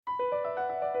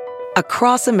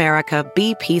Across America,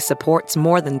 BP supports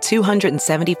more than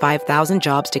 275,000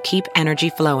 jobs to keep energy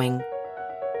flowing.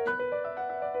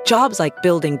 Jobs like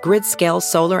building grid-scale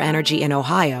solar energy in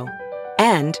Ohio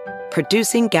and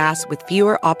producing gas with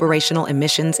fewer operational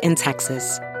emissions in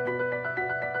Texas.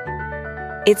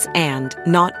 It's and,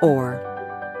 not or.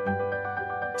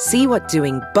 See what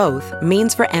doing both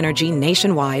means for energy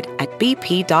nationwide at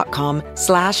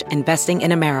bp.com/investing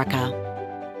in America.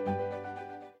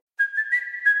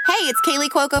 Hey, it's Kaylee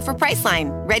Cuoco for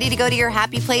Priceline. Ready to go to your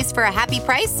happy place for a happy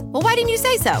price? Well, why didn't you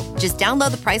say so? Just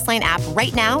download the Priceline app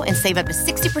right now and save up to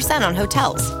 60% on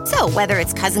hotels. So whether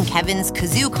it's Cousin Kevin's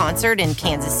Kazoo Concert in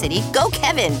Kansas City, go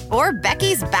Kevin, or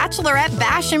Becky's Bachelorette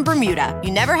Bash in Bermuda,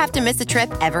 you never have to miss a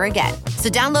trip ever again. So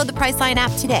download the Priceline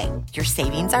app today. Your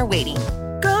savings are waiting.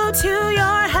 Go to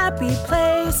your happy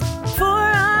place for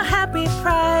a happy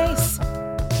price.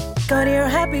 Go to your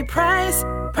happy price,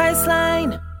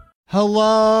 Priceline.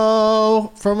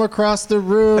 Hello from across the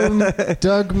room,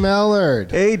 Doug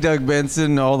Mellard. Hey, Doug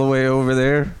Benson, all the way over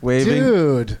there, waving.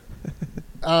 Dude,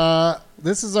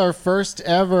 this is our first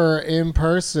ever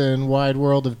in-person Wide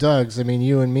World of Dougs. I mean,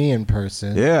 you and me in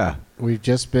person. Yeah. We've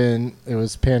just been, it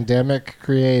was pandemic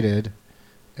created,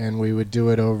 and we would do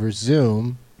it over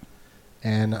Zoom.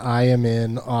 And I am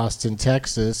in Austin,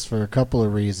 Texas for a couple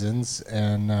of reasons,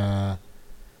 and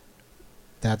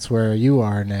that's where you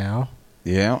are now.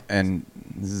 Yeah, and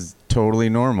this is totally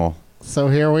normal. So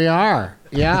here we are.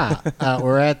 Yeah.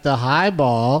 We're at the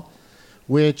Highball,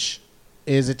 which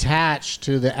is attached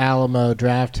to the Alamo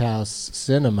Drafthouse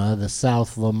Cinema, the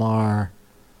South Lamar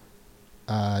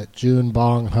June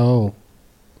Bong Ho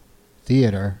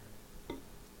Theater.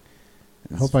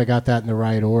 I hope I got that in the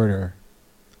right order.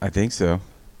 I think so.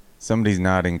 Somebody's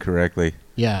nodding correctly.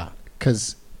 Yeah,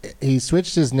 because he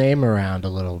switched his name around a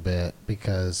little bit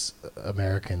because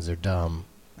Americans are dumb.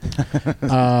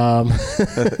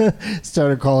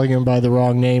 Started calling him by the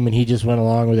wrong name, and he just went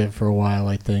along with it for a while,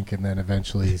 I think. And then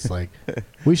eventually he's like,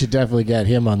 we should definitely get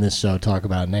him on this show, talk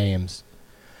about names.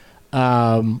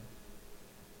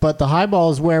 But the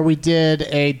Highball is where we did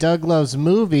a Doug Loves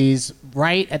Movies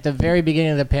right at the very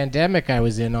beginning of the pandemic. I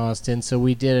was in Austin, so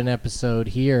we did an episode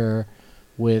here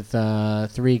with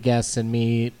 3 guests and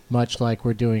me, much like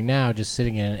we're doing now, just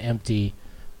sitting in an empty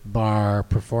bar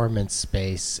performance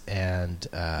space and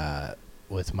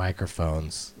with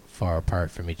microphones far apart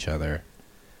from each other.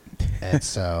 And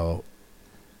so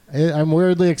I'm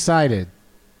weirdly excited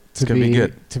to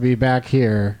be back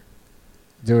here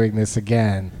doing this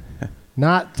again.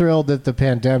 Not thrilled that the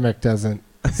pandemic doesn't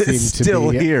seem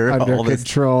to be here under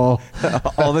control.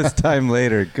 All this time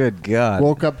later. Good God.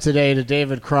 Woke up today to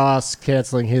David Cross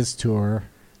canceling his tour.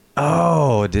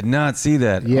 Oh, did not see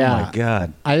that. Yeah. Oh, my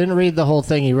God. I didn't read the whole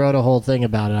thing. He wrote a whole thing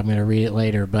about it. I'm going to read it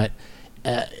later. But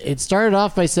it started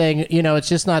off by saying, it's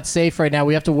just not safe right now.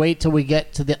 We have to wait till we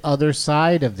get to the other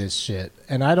side of this shit.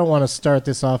 And I don't want to start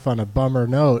this off on a bummer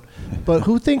note, but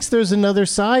who thinks there's another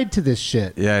side to this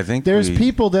shit? Yeah, I think there's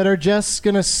people that are just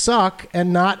going to suck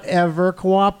and not ever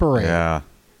cooperate. Yeah.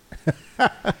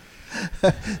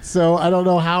 So I don't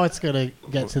know how it's going to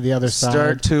get to the other side.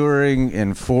 Start touring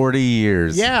in 40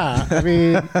 years. Yeah. I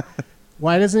mean,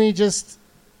 why doesn't he just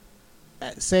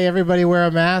say everybody wear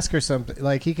a mask or something?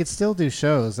 Like, he could still do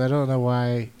shows. I don't know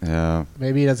why. Yeah.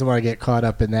 Maybe he doesn't want to get caught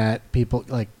up in that. People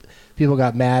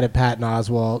got mad at Patton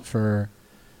Oswalt for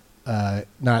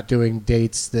not doing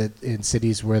dates that in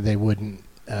cities where they wouldn't.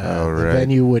 The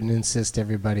venue wouldn't insist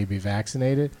everybody be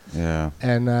vaccinated. Yeah.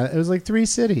 And it was like 3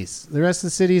 cities. The rest of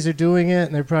the cities are doing it,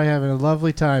 and they're probably having a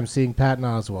lovely time seeing Patton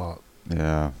Oswalt.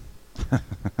 Yeah.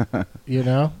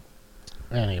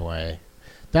 Anyway,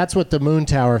 that's what the Moon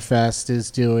Tower Fest is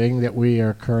doing that we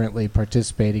are currently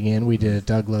participating in. We did a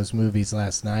Doug Loves Movies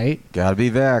last night. Gotta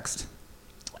be vaxxed.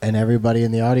 And everybody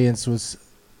in the audience was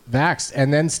vaxxed.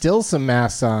 And then still some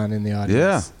masks on in the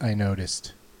audience, I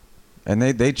noticed. And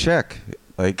they check.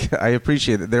 Like, I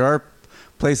appreciate it. There are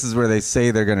places where they say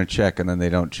they're going to check and then they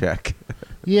don't check.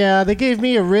 Yeah, they gave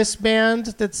me a wristband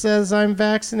that says I'm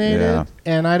vaccinated,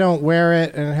 and I don't wear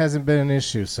it, and it hasn't been an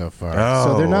issue so far.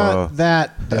 So they're not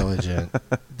that diligent.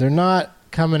 They're not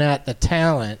coming at the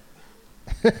talent,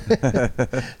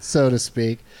 so to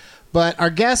speak. But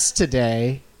our guests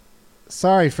today,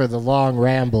 sorry for the long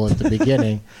ramble at the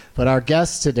beginning, but our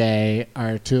guests today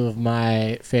are 2 of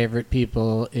my favorite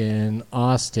people in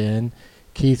Austin,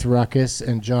 Keith Ruckus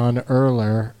and John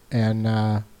Erler,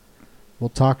 and we'll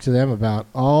talk to them about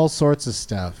all sorts of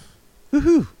stuff.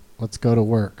 Woohoo! Let's go to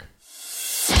work.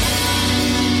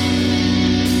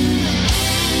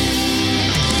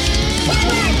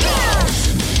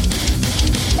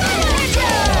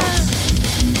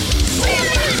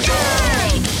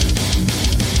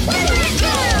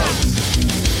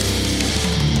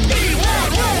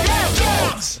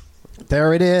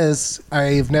 There it is.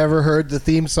 I've never heard the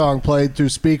theme song played through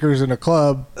speakers in a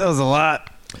club. That was a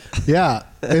lot. Yeah,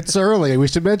 it's early. We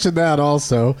should mention that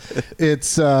also.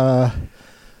 It's 9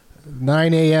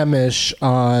 a.m.-ish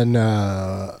on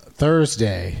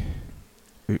Thursday.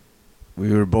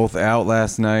 We were both out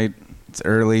last night. It's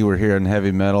early. We're here in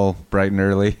heavy metal, bright and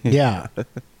early. Yeah.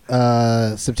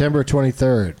 September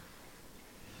 23rd,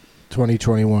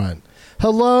 2021.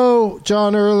 Hello,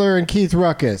 John Erler and Keith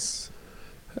Ruckus.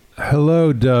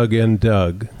 Hello, Doug and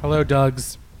Doug. Hello,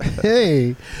 Dougs.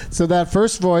 Hey. So that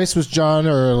first voice was John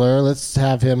Erler. Let's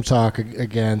have him talk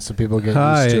again so people get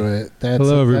used to it.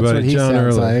 Hello, everybody. That's what he John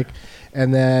sounds Erler. like.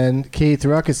 And then Keith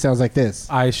Ruckus sounds like this.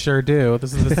 I sure do.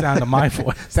 This is the sound of my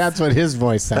voice. That's what his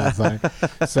voice sounds like.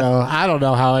 So I don't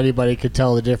know how anybody could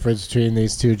tell the difference between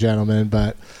these two gentlemen,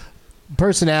 but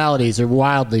personalities are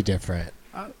wildly different.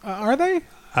 Are they?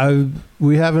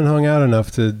 We haven't hung out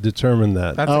enough to determine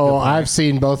that. That's a good point. I've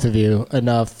seen both of you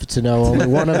enough to know only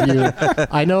one of you.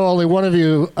 I know only one of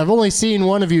you. I've only seen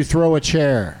one of you throw a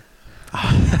chair.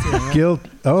 Guilt.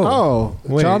 Oh,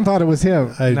 wait. John thought it was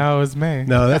him. No, it was me.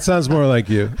 No, that sounds more like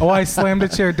you. Oh, I slammed a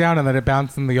chair down and then it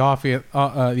bounced in the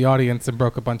audience and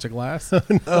broke a bunch of glass.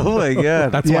 Oh, my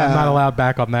God. That's why Yeah. I'm not allowed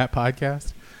back on that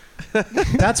podcast.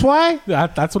 That's why?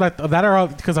 That's what that are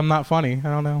because I'm not funny. I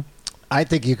don't know. I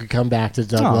think you could come back to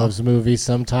Doug Oh. Loves Movies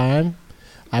sometime.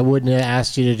 I wouldn't have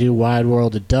asked you to do Wide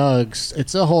World of Doug's.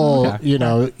 It's a whole,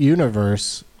 Okay.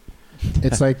 universe.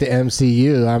 It's like the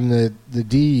MCU. I'm the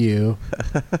DU.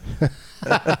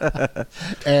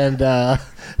 and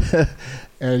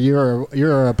and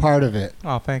you're a part of it.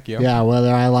 Oh, thank you. Yeah,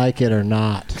 whether I like it or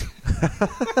not.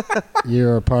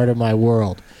 You're a part of my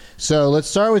world. So let's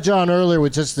start with John Erler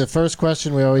with just the first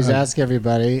question we always ask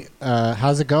everybody.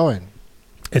 How's it going?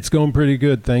 It's going pretty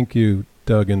good. Thank you,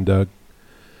 Doug and Doug.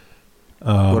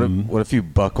 What if you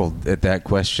buckled at that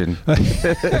question?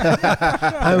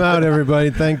 I'm out, everybody.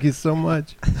 Thank you so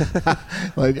much.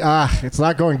 It's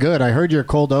not going good. I heard your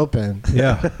cold open,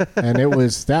 Yeah. and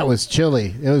that was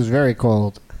chilly. It was very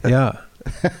cold. Yeah.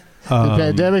 The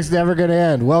pandemic's never going to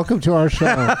end. Welcome to our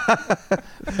show.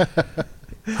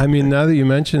 I mean, now that you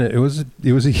mention it, it was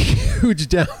a huge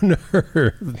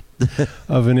downer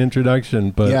of an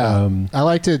introduction. But Yeah. I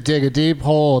like to dig a deep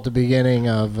hole at the beginning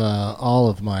of all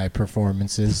of my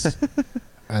performances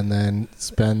and then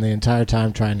spend the entire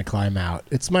time trying to climb out.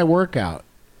 It's my workout.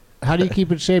 How do you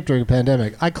keep in shape during a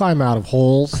pandemic? I climb out of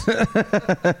holes. do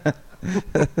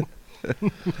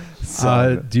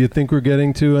you think we're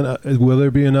getting to will there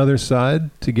be another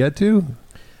side to get to?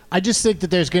 I just think that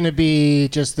there's going to be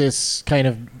just this kind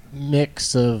of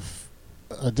mix of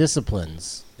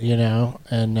disciplines,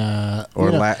 and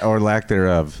Or lack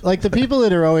thereof. like the people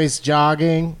that are always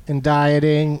jogging and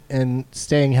dieting and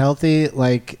staying healthy,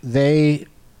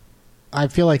 I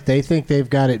feel like they think they've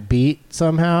got it beat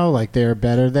somehow, like they're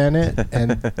better than it,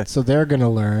 and so they're going to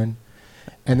learn.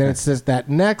 And then it's just that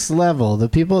next level, the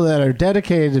people that are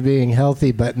dedicated to being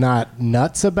healthy but not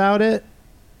nuts about it,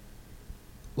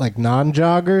 like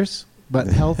non-joggers but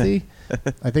healthy.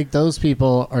 I think those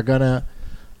people are gonna.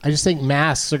 I just think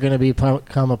masks are gonna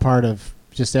become a part of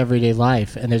just everyday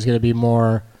life, and there's gonna be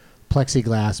more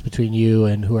plexiglass between you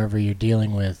and whoever you're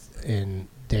dealing with in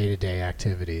day-to-day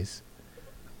activities.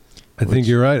 I think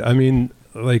you're right. I mean,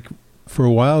 like for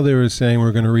a while they were saying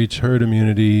we're going to reach herd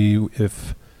immunity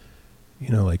if,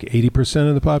 like 80%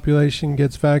 of the population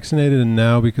gets vaccinated, and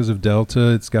now because of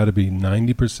Delta, it's got to be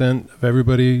 90% of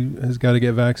everybody has got to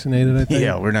get vaccinated. I think.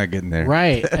 Yeah, we're not getting there.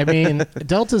 Right. I mean,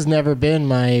 Delta's never been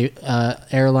my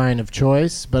airline of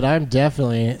choice, but I'm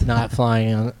definitely not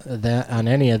flying on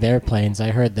any of their planes.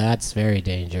 I heard that's very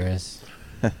dangerous,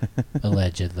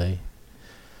 allegedly.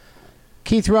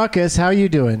 Keith Ruckus, how you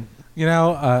doing?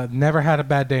 Never had a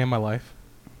bad day in my life.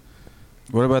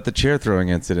 What about the chair throwing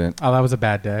incident? Oh, that was a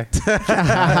bad day. You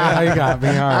got me.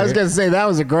 All right. I was going to say that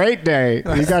was a great day.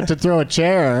 You got to throw a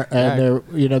chair, and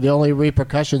the only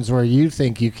repercussions were you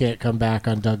think you can't come back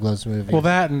on Doug Loves Movies. Well,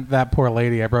 that and that poor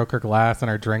lady, I broke her glass and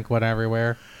her drink went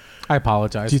everywhere. I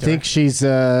apologize. Do you to think her. she's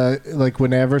like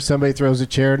whenever somebody throws a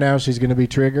chair now, she's going to be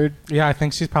triggered? Yeah, I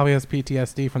think she probably has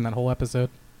PTSD from that whole episode.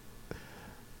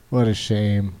 What a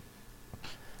shame.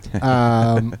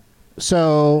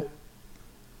 So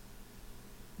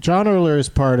John Erler is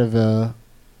part of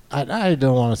I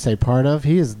don't want to say part of.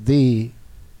 He is the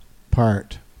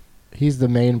part. He's the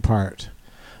main part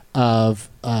of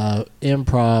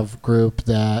improv group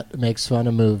that makes fun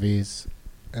of movies,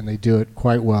 and they do it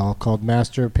quite well, called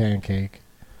Master of Pancake.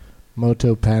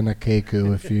 Moto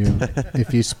Panakeku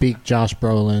if you speak Josh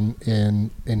Brolin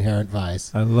in Inherent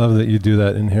Vice. I love that you do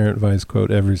that Inherent Vice quote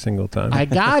every single time. I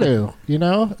got to,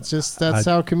 it's just that's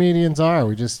how comedians are.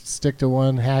 We just stick to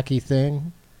one hacky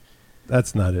thing.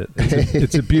 That's not it.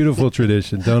 It's a beautiful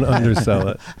tradition. Don't undersell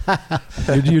it.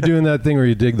 You're doing that thing where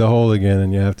you dig the hole again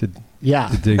and you have to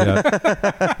dig out.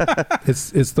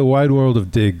 It's the wide world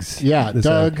of digs. Yeah,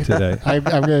 Doug. Today. I'm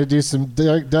going to do some.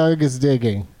 Doug is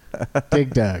digging.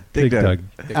 Dig Doug. Dig Doug.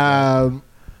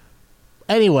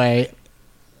 Anyway,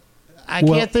 I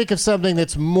can't think of something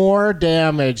that's more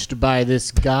damaged by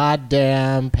this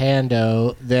goddamn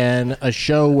pando than a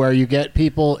show where you get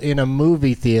people in a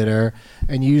movie theater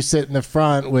and you sit in the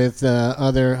front with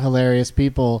other hilarious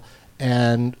people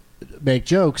and make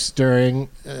jokes during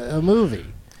a movie.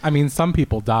 I mean, some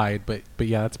people died, but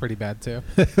yeah, that's pretty bad too.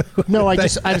 No,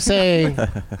 I'm saying,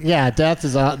 yeah, death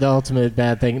is the ultimate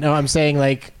bad thing. No, I'm saying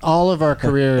like all of our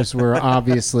careers were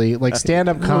obviously like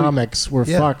stand-up comics were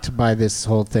fucked by this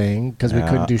whole thing because we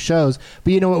couldn't do shows.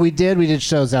 But you know what we did? We did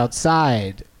shows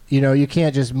outside. You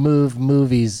can't just move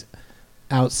movies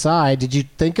outside. Did you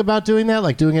think about doing that,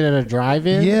 like doing it at a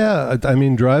drive-in? Yeah, I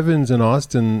mean, drive-ins in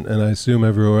Austin and I assume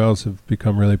everywhere else have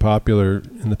become really popular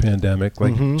in the pandemic,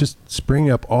 like just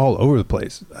springing up all over the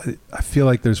place. I feel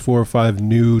like there's 4 or 5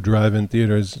 new drive-in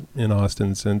theaters in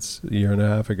Austin since a year and a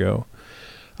half ago.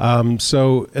 And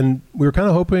we were kind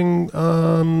of hoping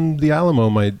the Alamo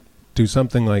might do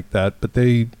something like that, but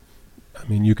you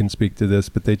can speak to this,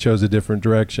 but they chose a different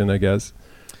direction, I guess.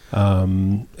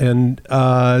 But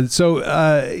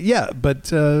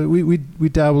we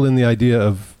dabbled in the idea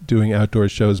of doing outdoor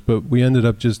shows, but we ended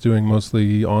up just doing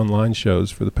mostly online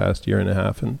shows for the past year and a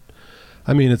half. And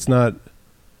I mean, it's not,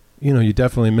 you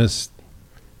definitely miss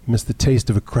the taste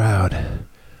of a crowd.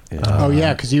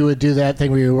 Yeah. Because you would do that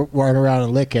thing where you run around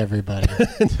and lick everybody.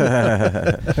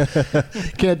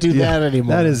 Can't do that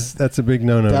anymore. That's a big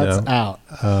no-no now. That's out.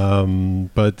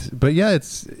 But yeah,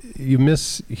 you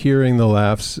miss hearing the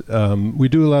laughs. We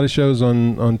do a lot of shows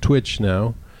on Twitch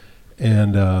now,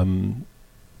 and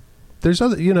there's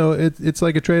other. It's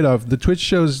like a trade-off. The Twitch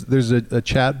shows, there's a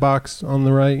chat box on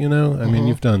the right. I mean,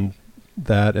 you've done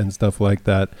that and stuff like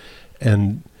that,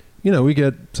 and we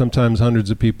get sometimes hundreds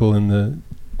of people in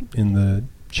the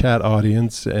chat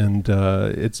audience, and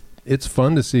it's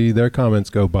fun to see their comments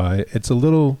go by. It's a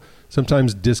little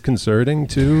sometimes disconcerting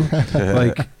too.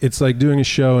 Like it's like doing a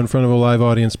show in front of a live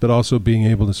audience, but also being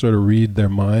able to sort of read their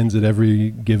minds at every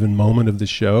given moment of the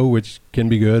show, which can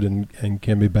be good and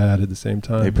can be bad at the same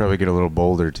time. They probably get a little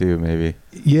bolder too, maybe.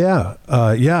 Yeah.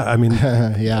 I mean,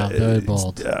 yeah, very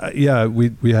bold.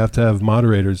 We have to have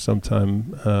moderators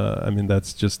sometime. I mean,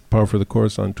 that's just par for the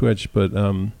course on Twitch, but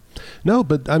no,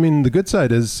 but I mean, the good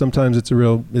side is sometimes it's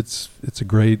a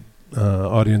great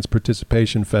audience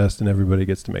participation fest, and everybody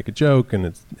gets to make a joke, and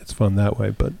it's fun that way.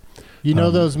 But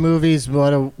those movies,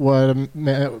 what women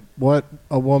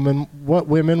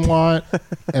want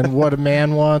and what a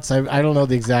man wants. I don't know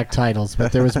the exact titles,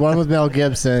 but there was one with Mel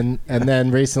Gibson, and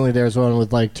then recently there was one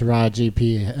with like Taraji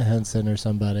P. Henson or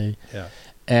somebody. Yeah,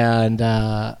 and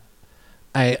I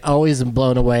always am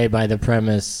blown away by the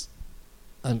premise.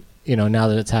 Now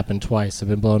that it's happened twice, I've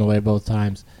been blown away both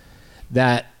times.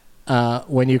 That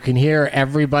when you can hear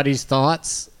everybody's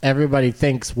thoughts, everybody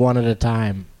thinks one at a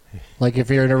time. Like if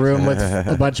you're in a room with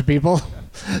a bunch of people,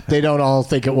 they don't all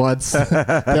think at once.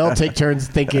 They all take turns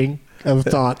thinking of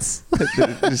thoughts. They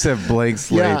just have blank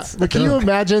slates. Yeah, but can you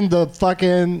imagine the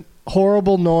fucking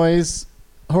horrible noise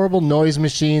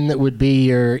machine that would be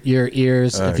your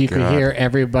ears if you could hear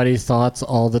everybody's thoughts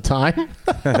all the time?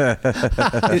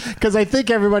 Because I think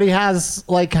everybody has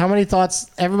like how many thoughts?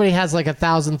 Everybody has like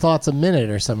 1,000 thoughts a minute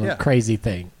or some crazy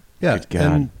thing. Yeah,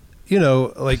 and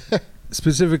like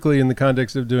specifically in the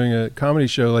context of doing a comedy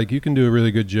show, like you can do a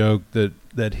really good joke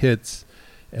that hits,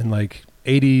 and like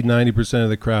 80-90% of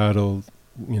the crowd will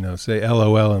say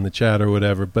LOL in the chat or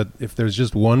whatever. But if there's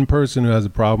just one person who has a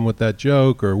problem with that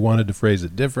joke or wanted to phrase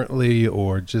it differently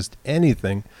or just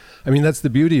anything, I mean, that's the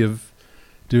beauty of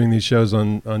doing these shows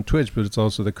on Twitch, but it's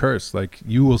also the curse. Like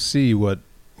you will see what,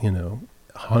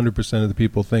 100% of the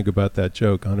people think about that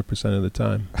joke 100% of the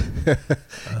time.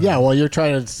 Yeah, well, you're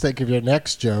trying to think of your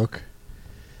next joke.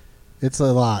 It's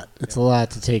a lot. It's a lot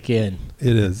to take in.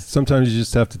 It is. Sometimes you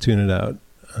just have to tune it out.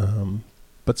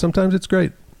 But sometimes it's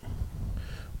great.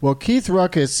 Well, Keith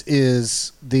Ruckus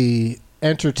is the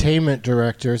entertainment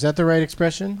director. Is that the right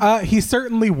expression? He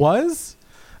certainly was.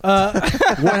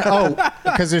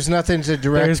 Because there's nothing to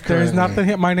direct. There's currently. nothing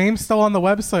here. My name's still on the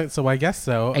website, so I guess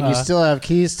so. And you still have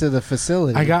keys to the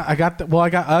facility. I got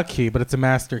a key, but it's a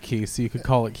master key, so you could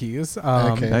call it keys.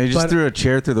 Okay. No, you just threw a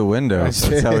chair through the window.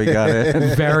 That's how we got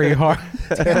it. Very hard.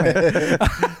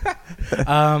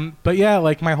 But yeah,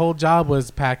 like my whole job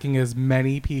was packing as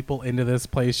many people into this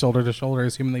place shoulder to shoulder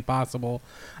as humanly possible.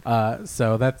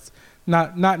 So that's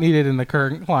not needed in the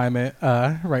current climate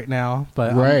right now.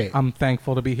 But I'm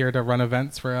thankful to be here to run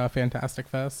events for Fantastic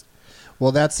Fest.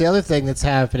 Well, that's the other thing that's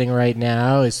happening right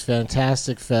now is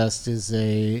Fantastic Fest is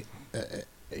a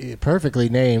perfectly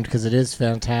named because it is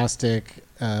fantastic.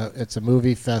 It's a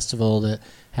movie festival that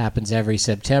happens every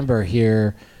September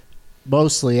here,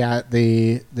 mostly at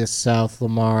this South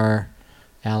Lamar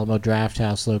Alamo Draft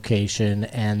House location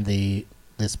and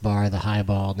this bar, the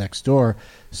Highball, next door.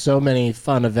 So many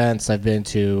fun events I've been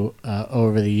to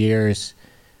over the years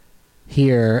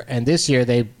here. And this year,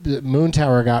 the Moon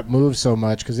Tower got moved so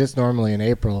much, because it's normally in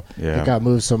April. Yeah. It got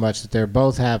moved so much that they're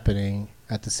both happening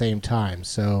at the same time.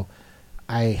 So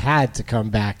I had to come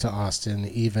back to Austin,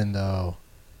 even though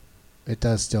it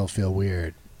does still feel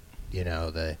weird. You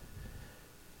know, the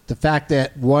fact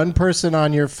that one person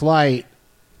on your flight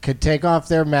could take off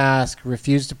their mask,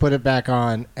 refuse to put it back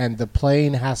on, and the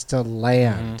plane has to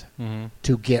land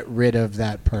to get rid of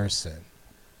that person.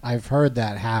 I've heard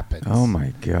that happen. Oh,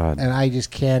 my God. And I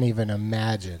just can't even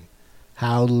imagine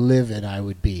how livid I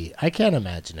would be. I can't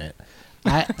imagine it.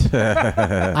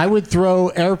 I would throw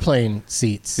airplane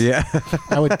seats. Yeah.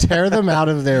 I would tear them out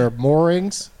of their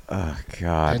moorings. Oh,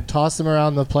 God. And toss them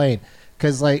around the plane.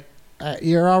 Because, like,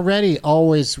 you're already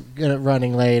always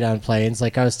running late on planes.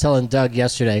 Like I was telling Doug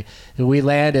yesterday, we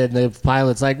landed and the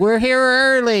pilot's like, we're here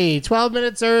early, 12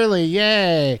 minutes early,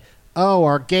 yay. Oh,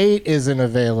 our gate isn't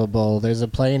available. There's a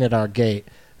plane at our gate.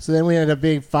 So then we ended up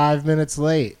being 5 minutes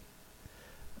late.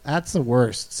 That's the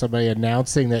worst, somebody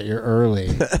announcing that you're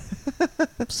early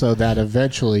so that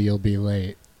eventually you'll be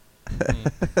late.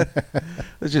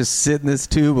 Let's just sit in this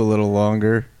tube a little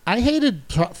longer. I hated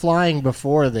flying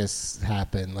before this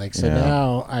happened. Like, so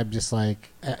now I'm just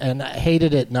like, and I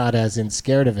hated it not as in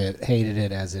scared of it, hated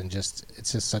it as in just,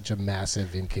 it's just such a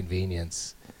massive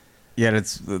inconvenience. Yeah,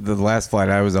 it's the last flight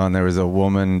I was on, there was a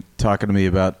woman talking to me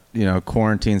about,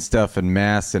 quarantine stuff and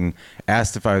masks and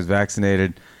asked if I was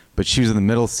vaccinated, but she was in the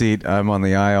middle seat, I'm on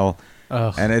the aisle.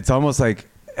 Ugh. And it's almost like,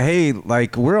 hey,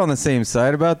 like, we're on the same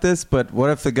side about this, but what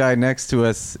if the guy next to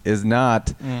us is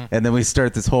not? And then we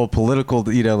start this whole political,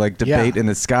 debate in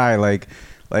the sky. Like,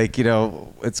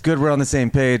 it's good we're on the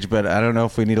same page, but I don't know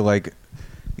if we need to,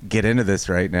 get into this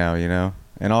right now,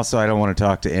 And also, I don't want to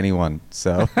talk to anyone,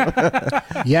 so.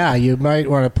 Yeah, you might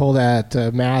want to pull that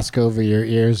mask over your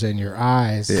ears and your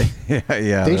eyes.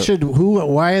 Yeah. They should.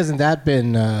 Why hasn't that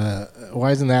been?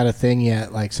 Why isn't that a thing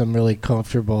yet? Like some really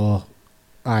comfortable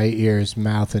eye, ears,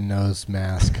 mouth, and nose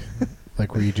mask,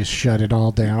 like where you just shut it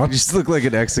all down. You just look like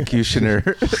an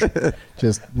executioner.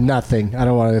 Just nothing. I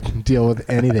don't want to deal with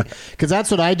anything, because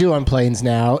that's what I do on planes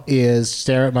now: is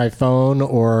stare at my phone,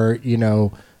 or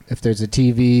if there's a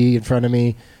TV in front of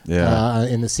me,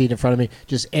 in the seat in front of me,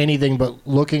 just anything but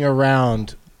looking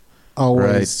around.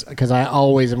 Always, because I'm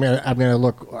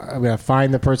gonna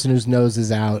find the person whose nose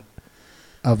is out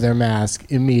of their mask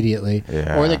immediately,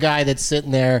 or the guy that's sitting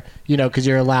there, because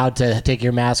you're allowed to take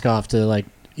your mask off to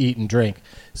eat and drink.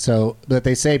 So, but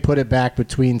they say put it back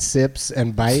between sips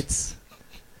and bites,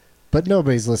 but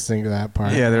nobody's listening to that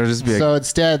part. Yeah, there'll just be. So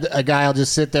instead, a guy will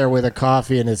just sit there with a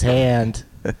coffee in his hand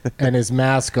and his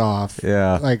mask off.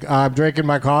 Yeah, like I'm drinking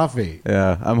my coffee.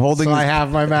 Yeah, I'm holding. So I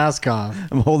have my mask off.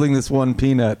 I'm holding this one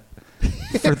peanut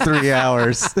for 3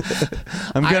 hours.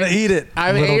 I'm gonna eat it.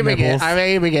 I'm aiming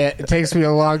it. It takes me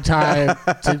a long time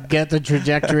to get the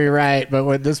trajectory right, but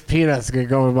when this peanut's gonna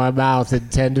go in my mouth in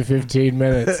 10 to 15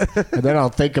 minutes, and then I'll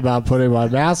think about putting my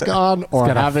mask on or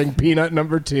having peanut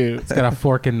number 2. It's got a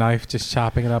fork and knife, just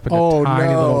chopping it up into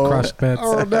tiny little crushed bits.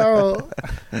 Oh no!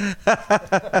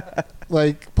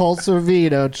 Like Paul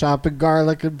Sorvino chopping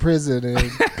garlic in prison in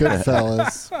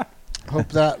Goodfellas. Hope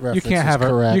that reference is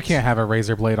correct. You can't have a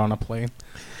razor blade on a plane.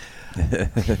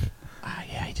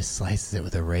 Yeah, he just slices it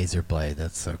with a razor blade.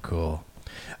 That's so cool.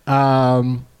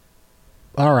 All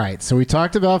right, so we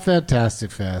talked about Fantastic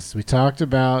Fest. We talked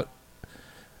about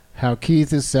how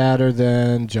Keith is sadder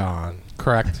than John.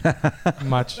 Correct.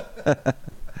 Much.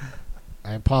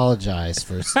 I apologize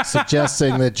for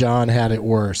suggesting that John had it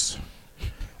worse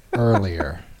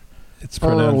earlier. It's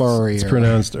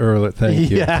pronounced Erler.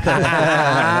 Thank you.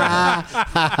 Yeah.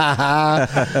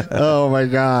 Oh my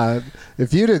God!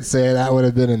 If you didn't say it, that would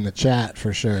have been in the chat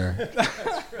for sure. That's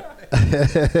right.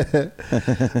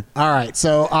 All right.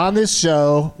 So on this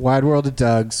show, Wide World of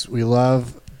Doug's, we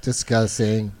love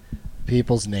discussing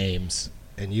people's names,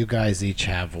 and you guys each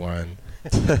have one.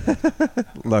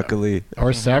 Luckily.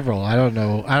 Or several. I don't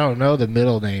know the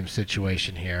middle name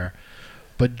situation here.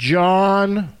 But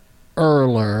John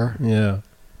Erler. Yeah.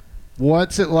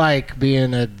 What's it like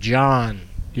being a John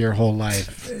your whole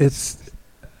life? It's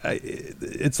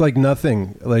like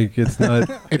nothing. Like it's not.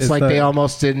 it's like they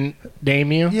almost didn't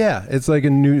name you. Yeah, it's like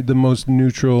the most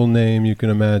neutral name you can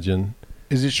imagine.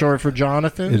 Is it short for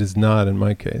Jonathan? It is not in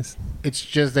my case. It's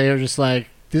just they were just like,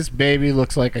 this baby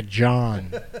looks like a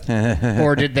John.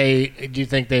 Or do you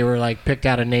think they were like picked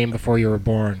out a name before you were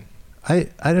born? I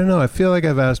don't know. I feel like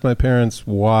I've asked my parents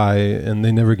why, and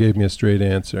they never gave me a straight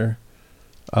answer,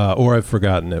 or I've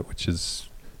forgotten it, which is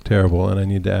terrible, and I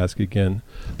need to ask again.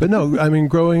 But no, I mean,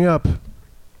 growing up,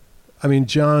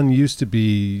 John used to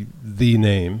be the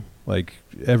name. Like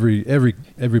every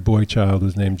boy child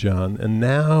was named John, and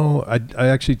now I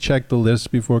actually checked the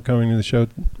list before coming to the show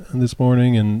this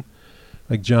morning, and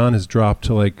like John has dropped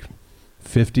to like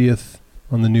 50th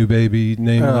on the new baby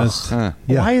name list. Huh.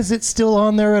 Yeah. Why is it still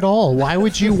on there at all? Why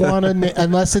would you want to,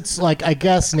 unless it's like, I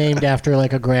guess, named after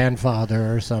like a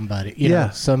grandfather or somebody, you know,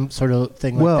 some sort of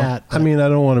thing like that. Well, I mean, I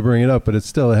don't want to bring it up, but it's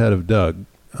still ahead of Doug.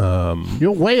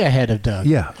 You're way ahead of Doug.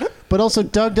 Yeah. But also,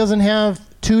 Doug doesn't have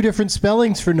two different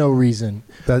spellings for no reason.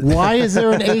 Why is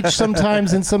there an H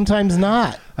sometimes and sometimes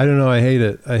not? I don't know. I hate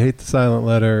it. I hate the silent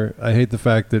letter. I hate the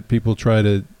fact that people try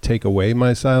to take away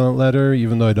my silent letter,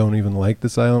 even though I don't even like the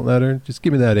silent letter. Just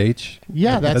give me that H.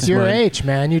 Yeah, that's your mine. H,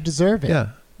 man. You deserve it.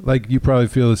 Yeah. Like you probably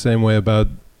feel the same way about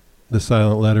the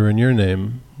silent letter in your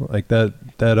name. Like that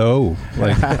O.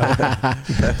 Like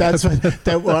That's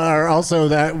that. Are also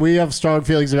that we have strong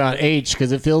feelings about H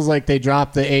because it feels like they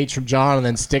dropped the H from John and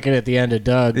then stick it at the end of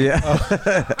Doug. Yeah,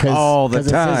 all the It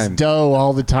says time. dough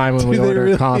all the time when we Do they order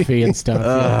really? coffee and stuff.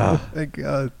 Yeah, oh my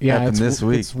God. Happened this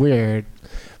week. It's weird,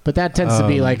 but that tends to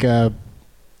be like a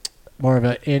more of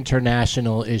an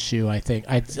international issue. I think.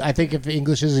 I think if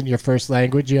English isn't your first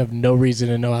language, you have no reason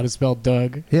to know how to spell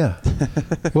Doug. Yeah.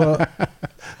 Well,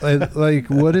 like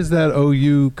what is that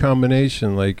OU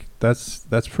combination? Like that's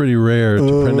pretty rare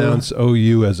to pronounce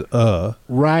OU as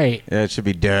Right. Yeah, it should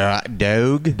be Dog.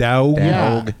 Dog.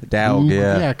 Yeah. Dog,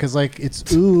 yeah. Yeah, because like it's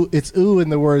ooh in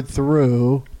the word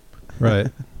through. Right.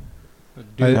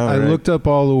 I looked up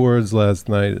all the words last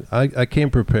night. I came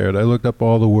prepared. I looked up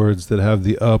all the words that have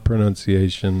the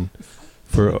pronunciation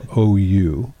for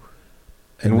OU.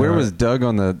 And where was Doug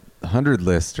on the 100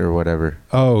 list or whatever?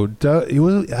 Oh, Doug,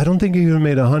 I don't think he even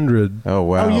made 100. Oh,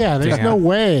 wow. Oh yeah, there's no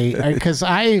way because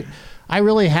I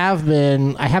really have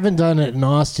been. I haven't done it in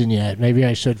Austin yet. Maybe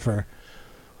I should for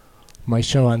my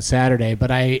show on Saturday. But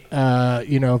I,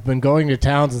 have been going to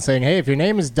towns and saying, "Hey, if your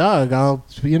name is Doug,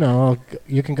 you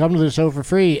can come to the show for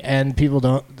free." And people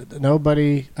don't.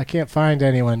 Nobody. I can't find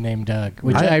anyone named Doug,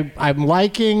 which I'm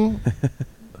liking.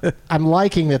 I'm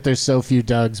liking that there's so few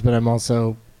Dougs, but I'm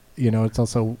also, it's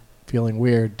also feeling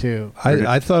weird too.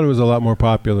 I thought it was a lot more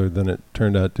popular than it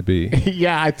turned out to be.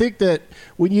 Yeah, I think that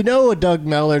when you know a Doug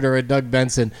Mellard or a Doug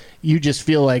Benson, you just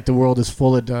feel like the world is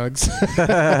full of Dougs.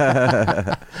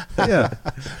 Yeah.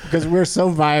 Because we're so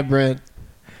vibrant.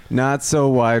 Not so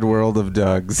wide world of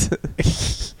Dougs.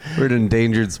 We're an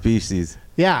endangered species.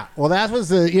 Yeah, well, that was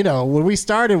when we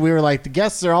started, we were like, the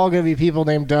guests are all going to be people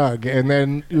named Doug. And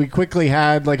then we quickly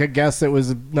had like a guest that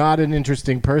was not an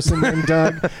interesting person named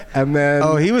Doug. And then...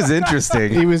 Oh, he was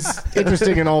interesting. He was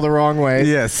interesting in all the wrong ways.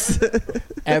 Yes.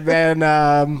 And then,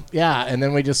 and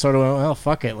then we just sort of went, well,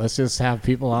 fuck it. Let's just have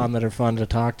people on that are fun to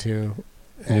talk to.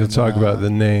 And you'll talk about the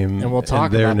name. And we'll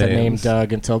talk about the name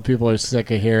Doug until people are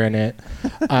sick of hearing it.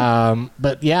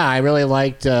 But yeah, I really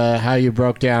liked how you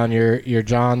broke down your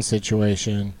John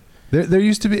situation. There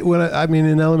used to be,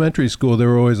 in elementary school, there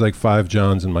were always like 5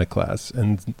 Johns in my class.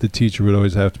 And the teacher would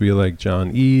always have to be like John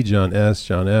E, John S,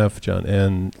 John F, John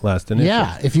N, last initial.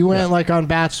 Yeah, if you went like on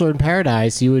Bachelor in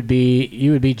Paradise, you would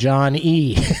be John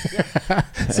E.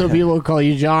 So people would call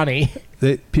you Johnny.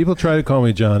 People try to call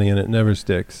me Johnny and it never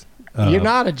sticks. You're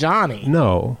not a Johnny.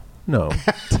 No.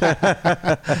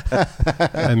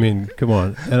 I mean, come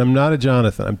on. And I'm not a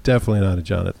Jonathan. I'm definitely not a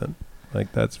Jonathan.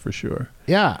 Like, that's for sure.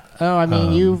 Yeah. Oh, I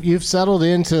mean, you've settled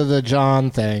into the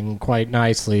John thing quite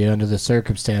nicely under the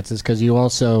circumstances because you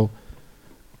also,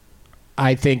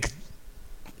 I think,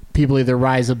 people either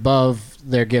rise above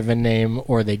their given name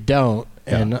or they don't.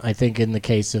 Yeah. And I think in the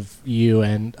case of you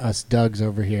and us Dougs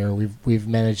over here, we've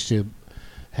managed to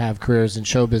have careers in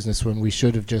show business when we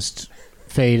should have just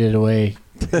faded away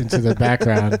into the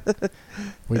background.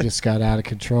 We just got out of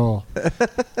control.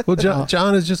 Well,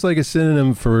 John is just like a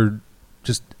synonym for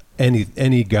just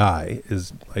any guy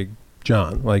is like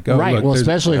John. Like, oh, right. Look, Well,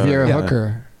 especially if you're a yeah.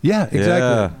 hooker. Yeah, exactly.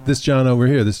 Yeah. This John over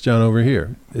here, this John over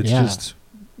here. It's just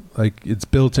like it's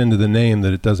built into the name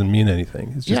that it doesn't mean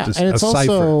anything. It's just and it's a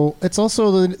cipher. It's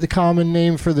also the common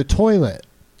name for the toilet.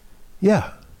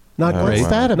 Yeah. Not Oh, great. What's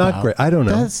that about? Not great. I don't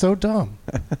know. That's so dumb.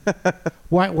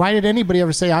 Why did anybody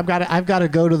ever say I've got to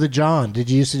go to the John? Did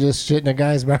you used to just shit in a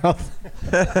guy's mouth?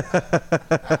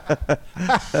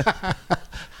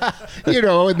 You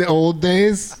know, in the old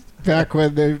days, back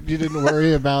when you didn't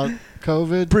worry about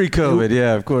COVID. Pre-COVID,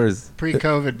 yeah, of course.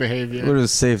 Pre-COVID behavior. It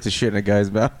was safe to shit in a guy's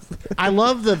mouth. I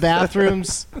love the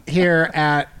bathrooms here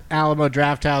at Alamo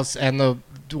Draft House and the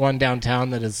one downtown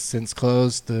that has since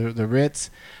closed, the Ritz,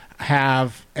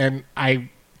 have, and I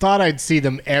thought I'd see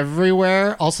them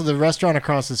everywhere. Also, the restaurant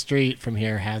across the street from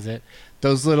here has it.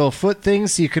 Those little foot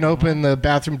things so you can open the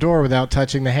bathroom door without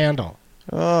touching the handle.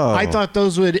 Oh. I thought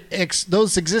those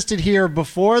those existed here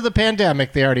before the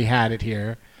pandemic. They already had it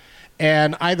here.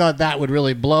 And I thought that would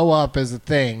really blow up as a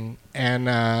thing. And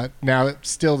now it's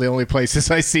still the only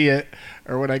places I see it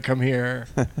or when I come here.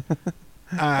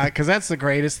 Because that's the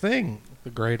greatest thing. The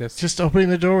greatest. Just opening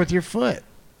the door with your foot.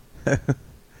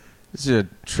 It's a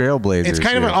trailblazer. It's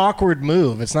kind of an awkward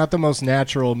move. It's not the most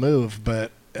natural move,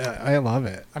 but I love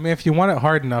it. I mean, if you want it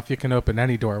hard enough, you can open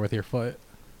any door with your foot.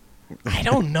 I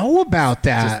don't know about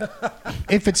that.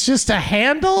 If it's just a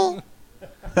handle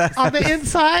on the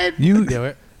inside. You Do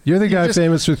it. You're the guy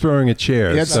famous for throwing a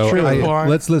chair. That's so true.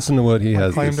 Let's listen to what he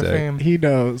has Claim to to say. fame. He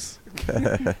knows.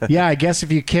 Yeah, I guess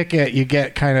if you kick it, you get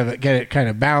it kind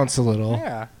of bounce a little.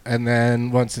 Yeah. And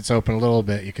then once it's open a little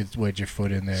bit, you could wedge your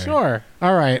foot in there. Sure.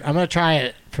 All right, I'm gonna try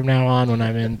it from now on when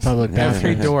I'm in public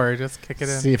Every bathrooms. door, just kick it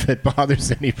in. See if it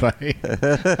bothers anybody.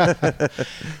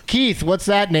 Keith, what's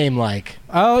that name like?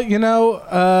 Oh,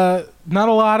 not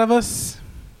a lot of us.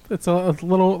 It's a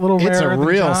little rarer It's a than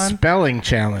real John. spelling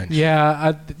challenge.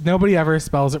 Yeah, nobody ever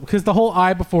spells it because the whole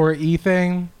I before E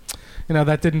thing,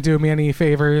 that didn't do me any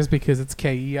favors because it's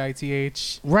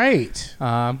Keith. Right.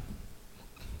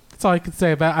 That's all I could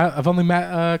say about. I've only met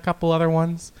a couple other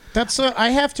ones. That's what I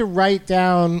have to write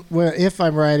down. If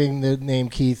I'm writing the name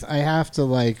Keith, I have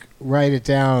to write it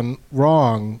down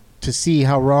wrong to see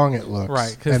how wrong it looks.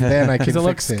 Right, and then I can because it fix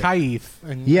looks it. Keith.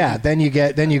 And Yeah, then you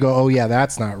go, oh yeah,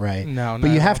 that's not right. No, but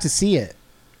you have to see it.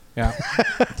 Yeah.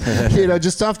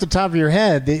 Just off the top of your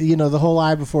head, the whole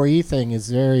I before E thing is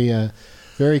very,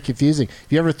 very confusing.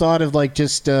 Have you ever thought of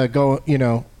just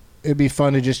it'd be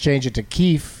fun to just change it to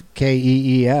Keef,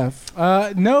 Keef.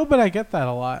 No, but I get that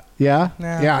a lot. Yeah,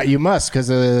 Yeah. yeah, you must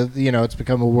because it's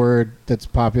become a word that's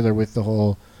popular with the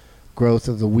whole growth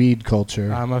of the weed culture.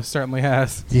 Most certainly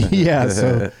has. Yeah,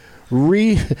 so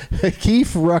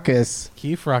Keef Ruckus.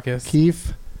 Keith Ruckus.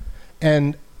 Keef.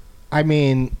 And, I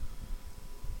mean,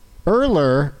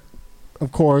 Erler,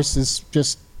 of course, is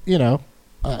just,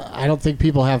 I don't think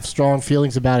people have strong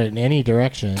feelings about it in any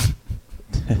direction.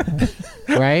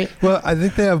 Right? Well, I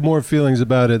think they have more feelings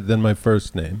about it than my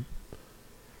first name.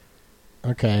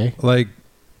 Okay.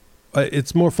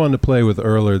 It's more fun to play with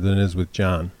Erler than it is with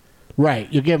John.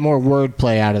 Right. You get more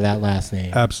wordplay out of that last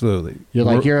name. Absolutely.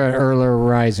 You're you're an Erler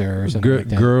Riser or something like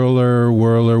that. Girler,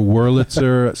 Whirler,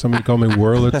 Wurlitzer. Somebody called me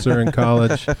Wurlitzer in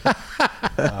college.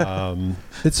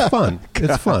 It's fun.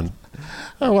 It's fun.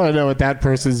 I want to know what that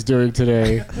person's doing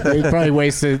today. They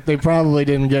probably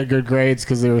didn't get good grades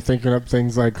because they were thinking up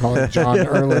things like calling John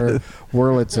Erler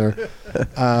Wurlitzer.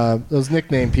 Those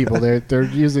nickname people, they're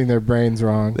using their brains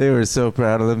wrong. They were so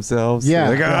proud of themselves. Yeah,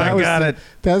 Like, I got it.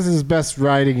 That was his best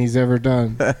writing he's ever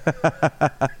done.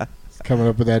 He's coming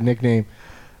up with that nickname.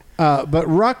 But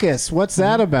Ruckus, what's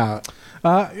that about?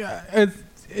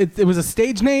 It was a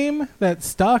stage name that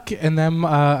stuck, and then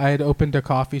I had opened a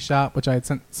coffee shop, which I had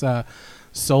since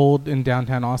sold in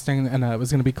downtown Austin, and it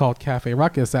was going to be called Cafe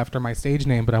Ruckus after my stage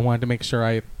name, but I wanted to make sure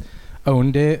I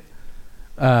owned it.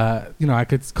 I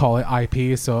could call it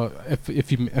IP, so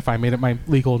if I made it my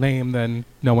legal name, then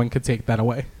no one could take that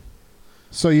away.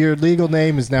 So your legal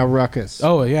name is now Ruckus.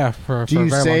 Oh yeah, Do you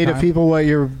say to people what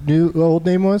your old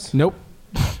name was? Nope.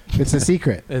 It's a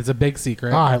secret. It's a big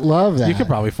secret. Oh, I love that. You could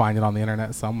probably find it on the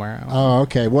internet somewhere. Oh,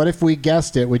 okay. What if we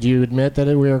guessed it? Would you admit that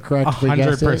we were correct?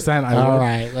 100%. I All would.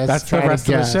 right. That's the rest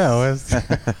of the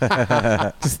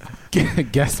show. Just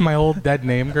guess my old dead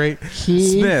name. Great.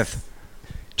 Keith, Smith.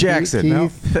 Jackson.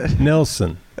 Keith.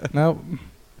 Nelson. Nope.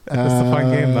 That's a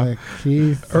fun game, though.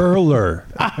 Keith. Erler.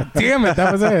 Damn it,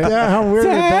 that was it. Yeah, how weird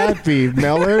would that be?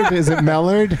 Mellard? Is it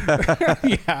Mellard?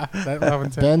 Yeah, that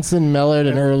one's it. Benson, Mellard,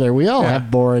 and Erler. We all have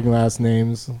boring last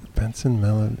names. Benson,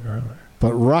 Mellon, Erler.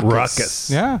 But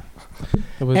Ruckus. Yeah.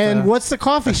 It was, And what's the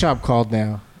coffee shop called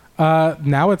now?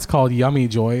 now it's called Yummy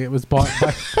Joy. It was bought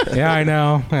by... Yeah, I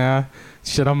know. Yeah.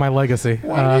 Shit on my legacy.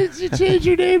 Why did you change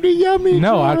your name to Yummy Joy?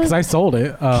 No, because I sold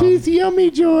it. Keith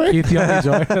Yummy Joy. Keith Yummy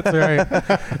Joy. That's right.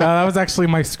 That was actually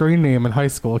my screen name in high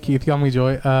school, Keith Yummy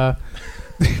Joy.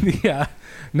 Yeah.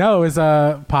 No, it was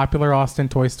a popular Austin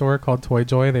toy store called Toy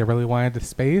Joy. They really wanted the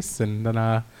space, and then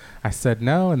I said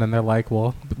no, and then they're like,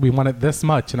 well, we want it this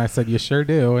much, and I said, you sure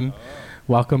do, and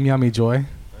welcome Yummy Joy.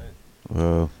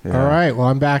 Whoa. Yeah. All right. Well,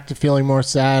 I'm back to feeling more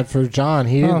sad for John.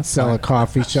 He didn't sell a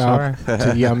coffee shop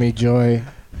to Yummy Joy.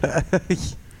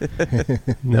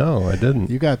 No, I didn't.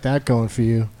 You got that going for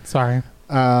you. Sorry.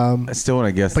 I still want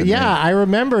to guess. But the yeah, name. I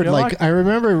remembered. You're I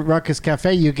remember Ruckus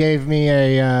Cafe. You gave me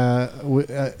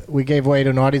we gave away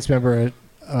to an audience member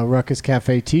a Ruckus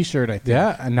Cafe T-shirt. I think.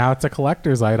 Yeah, and now it's a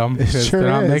collector's item because sure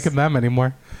they're not is. making them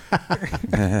anymore.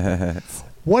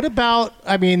 What about?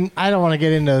 I mean, I don't want to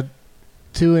get into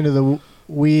the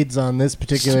weeds on this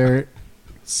particular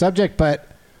subject, but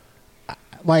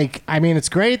I mean, it's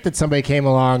great that somebody came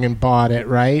along and bought it,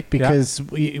 right? Because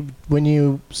when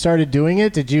you started doing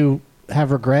it, did you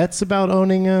have regrets about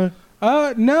owning a?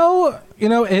 No,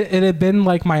 it had been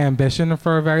like my ambition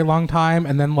for a very long time,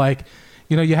 and then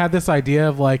you had this idea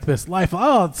of like this life.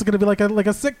 Oh, it's gonna be like a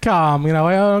sitcom.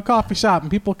 I own a coffee shop, and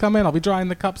people come in. I'll be drawing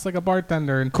the cups like a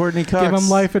bartender, and Courtney Cox, give them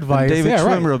life advice. and David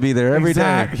Schwimmer will be there every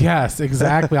day. Yes,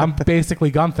 exactly. I'm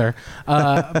basically Gunther.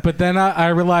 But then I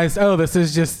realized, this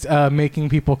is just making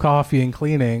people coffee and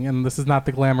cleaning, and this is not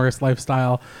the glamorous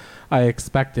lifestyle I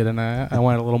expected, and I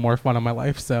wanted a little more fun in my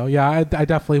life. So yeah, I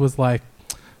definitely was like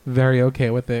very okay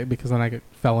with it, because then I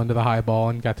fell into the highball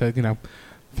and got to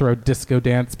throw disco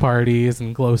dance parties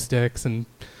and glow sticks and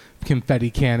confetti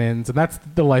cannons, and that's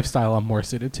the lifestyle I'm more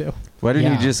suited to. Why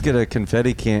didn't you just get a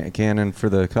confetti cannon for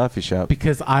the coffee shop?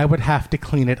 Because I would have to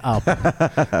clean it up.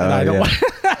 I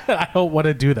don't want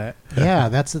to do that. Yeah,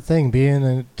 that's the thing.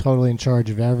 Being totally in charge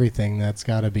of everything, that's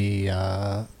got to be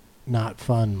not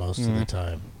fun most of the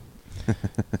time.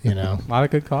 A lot of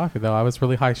good coffee, though. I was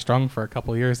really high strung for a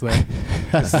couple years there,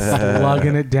 just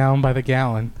slugging it down by the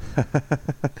gallon.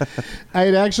 I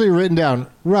had actually written down,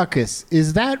 Ruckus,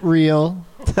 is that real?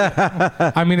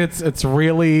 I mean, it's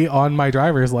really on my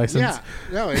driver's license. Yeah,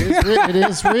 no, it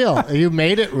is real. You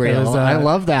made it real. I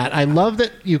love that. I love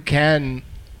that you can.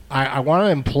 I want to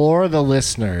implore the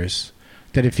listeners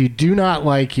that if you do not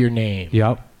like your name,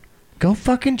 go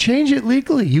fucking change it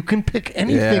legally. You can pick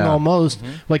anything almost.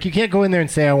 Like, you can't go in there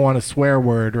and say I want a swear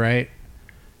word, right?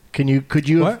 Could you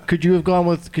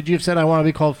have said I want to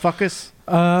be called Fuckus?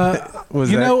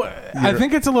 I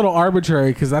think it's a little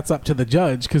arbitrary, because that's up to the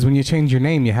judge, because when you change your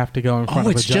name, you have to go in front of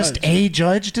a judge. Oh, it's just a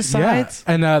judge decides?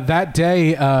 Yeah. And that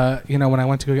day, when I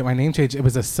went to go get my name changed, it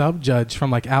was a sub-judge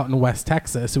from out in West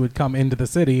Texas who would come into the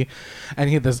city, and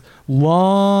he had this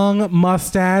long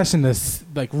mustache and this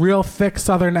real thick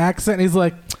Southern accent, and he's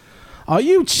like, are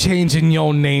you changing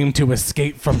your name to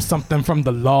escape from something from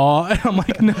the law? And I'm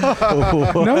like,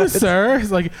 no, sir.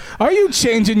 He's like, are you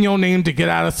changing your name to get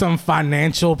out of some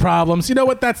financial problems? You know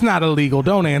what? That's not illegal.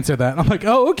 Don't answer that. And I'm like,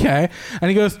 oh, okay. And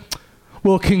he goes,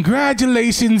 well,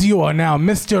 congratulations. You are now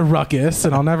Mr. Ruckus.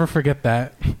 And I'll never forget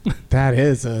that. That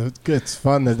is it's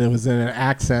fun that it was in an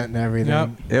accent and everything. Yep.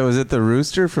 Yeah, was it the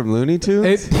rooster from Looney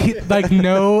Tunes?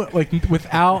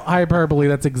 Without hyperbole,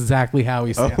 that's exactly how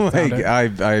he sounded. Oh my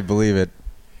God, I believe it.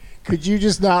 Could you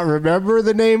just not remember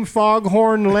the name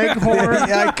Foghorn Leghorn?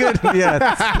 Yeah, I could.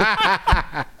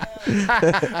 Yeah.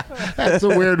 That's a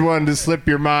weird one to slip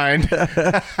your mind.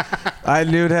 I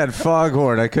knew it had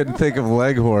Foghorn. I couldn't think of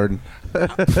Leghorn.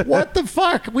 What the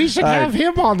fuck? We should have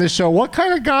him on the show. What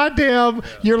kind of goddamn...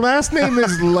 Your last name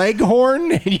is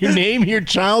Leghorn and you name your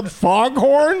child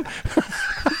Foghorn?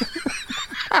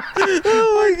 What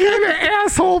kind of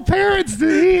asshole parents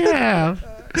did he have?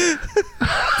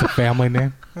 It's a family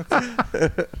name.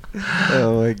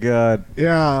 Oh my God.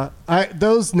 Yeah.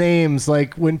 Those names,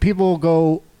 when people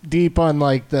go deep on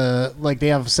they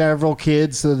have several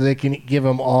kids so that they can give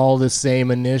them all the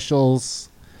same initials.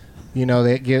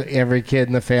 They give every kid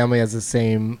in the family has the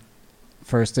same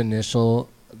first initial.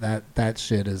 That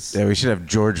shit is. Yeah, we should have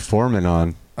George Foreman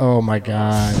on. Oh my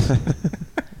God.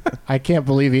 I can't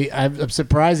believe I'm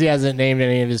surprised he hasn't named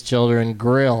any of his children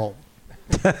Grill.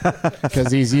 Because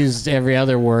he's used every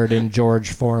other word in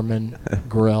George Foreman.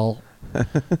 Grill.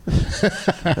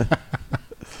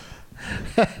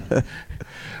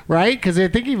 Right? Because I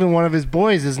think even one of his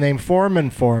boys is named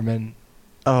Foreman.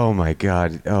 Oh my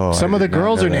God! Oh, some I of the did not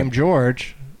girls know are that. named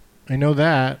George. I know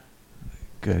that.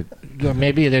 Good.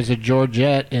 Maybe there's a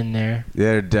Georgette in there.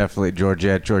 They're definitely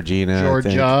Georgette, Georgina, I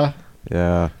think. Georgia.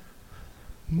 Yeah.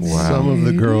 Wow. Some of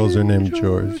the girls are named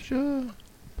George. Georgia.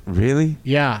 Really?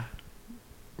 Yeah.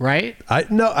 Right?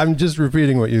 No, I'm just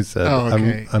repeating what you said. Oh,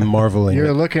 okay. I'm marveling.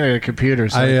 You're looking at a computer,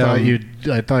 so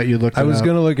I thought you looked. I was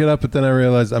going to look it up, but then I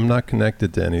realized I'm not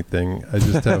connected to anything. I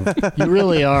just have. You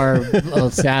really are a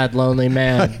sad, lonely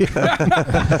man.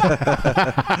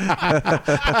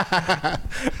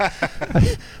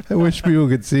 I wish people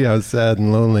could see how sad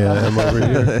and lonely I am over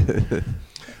here.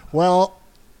 Well,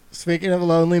 speaking of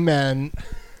lonely men,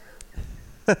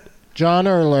 John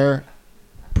Erler,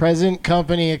 present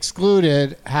company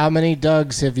excluded, how many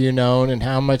Dougs have you known and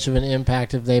how much of an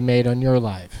impact have they made on your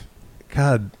life?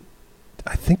 God,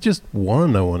 I think just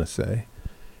one, I want to say.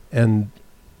 And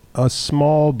a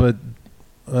small but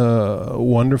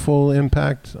wonderful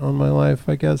impact on my life,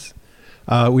 I guess.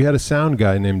 We had a sound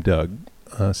guy named Doug,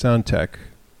 sound tech,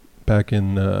 back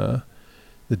in the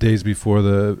days before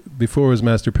it was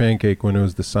Master Pancake, when it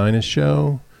was the Sinus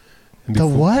show. And The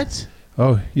what?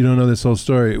 Oh, you don't know this whole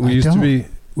story. We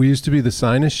used to be the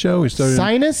Sinus show. We started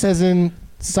Sinus, as in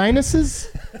sinuses?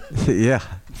 Yeah.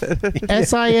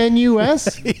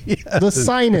 SINUS? The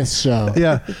Sinus Show.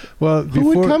 Yeah. Well,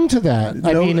 Who would come to that?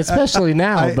 I mean, especially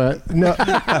now, but no,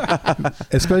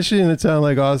 especially in a town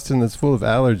like Austin that's full of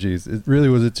allergies. It really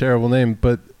was a terrible name,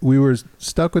 but we were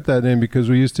stuck with that name because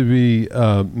we used to be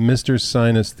Mr.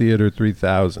 Sinus Theater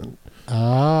 3000.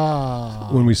 Ah.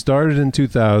 When we started in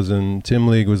 2000, Tim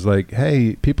League was like,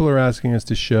 hey, people are asking us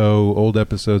to show old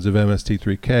episodes of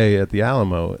MST3K at the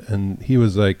Alamo. And he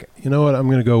was like, you know what, I'm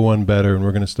going to go one better, and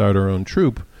we're going to start our own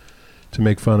troupe to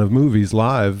make fun of movies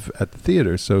live at the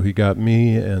theater. So he got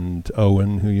me and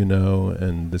Owen, who you know,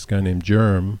 and this guy named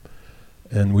Germ.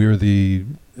 And we were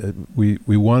we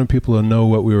wanted people to know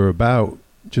what we were about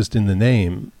just in the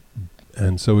name.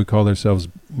 And so we called ourselves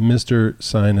Mr.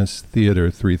 Sinus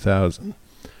Theater 3000.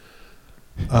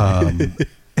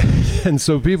 And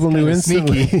so people knew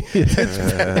instantly.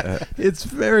 It's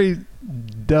very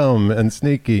dumb and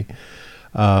sneaky.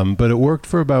 But it worked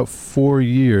for about 4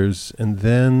 years. And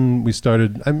then we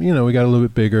started, we got a little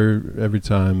bit bigger every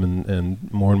time,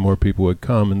 and more people would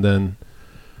come. And then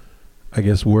I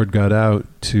guess word got out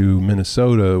to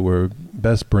Minnesota, where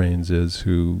Best Brains is,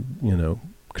 who,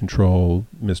 control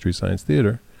Mystery Science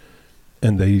Theater,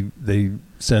 and they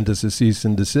sent us a cease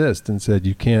and desist and said,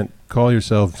 you can't call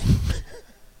yourself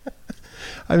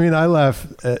I mean, I laugh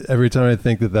every time I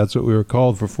think that that's what we were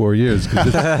called for 4 years,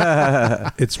 'cause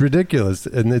it's ridiculous,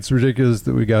 and it's ridiculous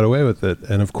that we got away with it.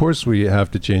 And of course we have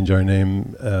to change our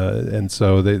name, and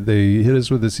so they hit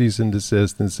us with a cease and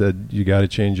desist and said, you got to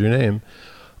change your name.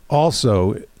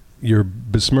 Also, you're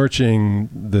besmirching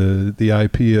the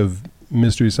IP of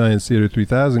Mystery Science Theater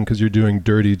 3000 because you're doing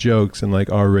dirty jokes and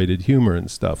like R-rated humor and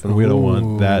stuff, and we don't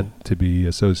want that to be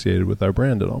associated with our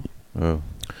brand at all. Oh.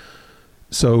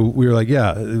 So we were like,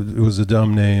 yeah, it was a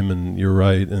dumb name, and you're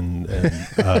right, and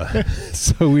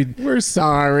so we're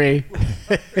sorry.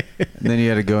 And then you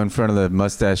had to go in front of the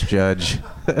mustache judge.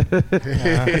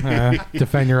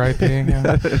 Defend your IP.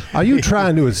 Yeah. Are you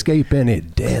trying to escape any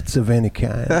debts of any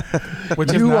kind?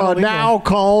 Which You are now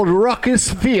called Ruckus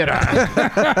Theater.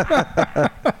 I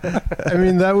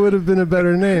mean, that would have been a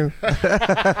better name.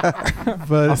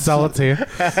 But I'll sell it to you.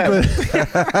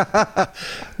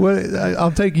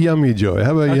 I'll take Yummy Joy.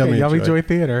 How about Yummy Joy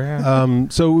Theater. Yeah.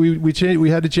 So we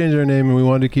had to change our name, and we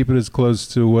wanted to keep it as close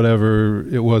to whatever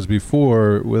it was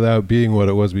before without being what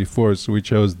it was before. So we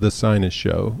chose The Sinus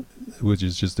Show, which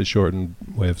is just a shortened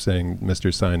way of saying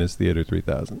Mr. Sinus Theater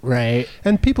 3000. Right.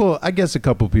 And people, I guess a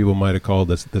couple people might have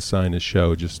called us The Sinus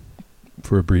Show just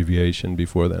for abbreviation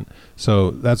before then.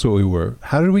 So that's what we were.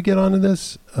 How did we get onto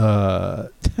this?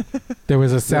 There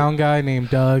was a sound guy named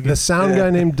Doug. The sound guy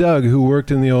named Doug, who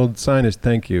worked in the old Sinus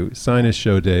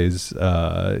Show days.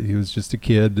 He was just a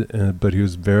kid, but he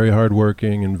was very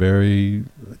hardworking and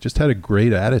just had a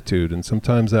great attitude. And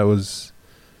sometimes that was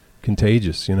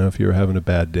contagious. You know, if you were having a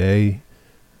bad day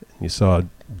and you saw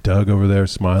Doug over there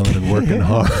smiling and working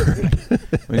hard.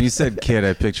 When you said kid,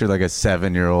 I pictured like a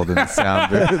 7-year-old in the sound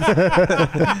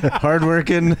booth.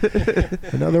 Hardworking.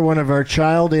 Another one of our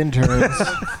child interns.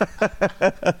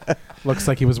 Looks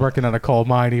like he was working on a coal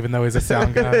mine, even though he's a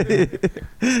sound guy.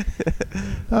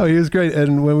 Oh, he was great.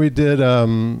 And when we did,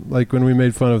 like when we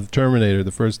made fun of Terminator,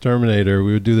 the first Terminator,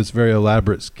 we would do this very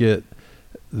elaborate skit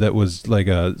that was like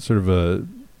a sort of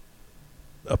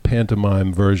a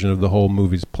pantomime version of the whole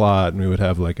movie's plot, and we would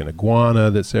have like an iguana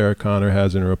that Sarah Connor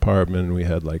has in her apartment, and we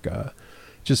had like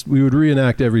we would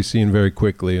reenact every scene very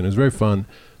quickly, and it was very fun.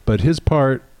 But his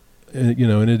part, in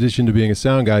addition to being a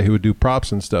sound guy, he would do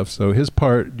props and stuff. So his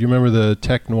part, do you remember the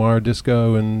tech noir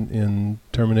disco in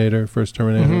Terminator, first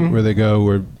Terminator, where they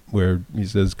go, where he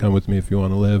says, "Come with me if you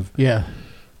want to live"? Yeah.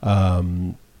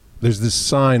 There's this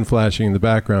sign flashing in the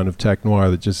background of tech noir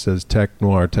that just says tech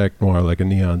noir, like a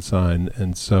neon sign.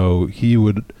 And so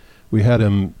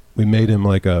we made him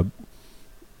like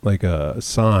a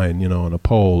sign, on a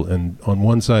pole, and on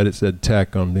one side it said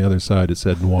tech, on the other side it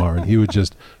said noir, and he would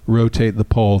just rotate the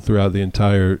pole throughout the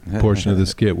entire portion of the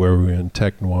skit where we were in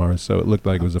tech noir, so it looked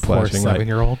like it was a flashing light.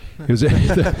 7-year-old. He was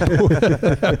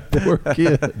that poor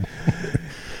kid.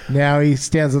 Now he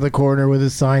stands in the corner with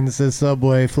his sign that says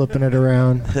Subway, flipping it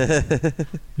around.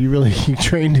 You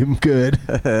trained him good.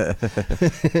 No,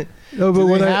 but Do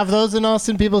when they I have those in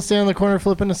Austin? People stand in the corner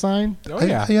flipping a sign? Oh,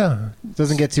 yeah. yeah,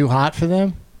 Doesn't get too hot for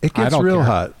them? it I gets don't real care.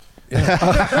 hot.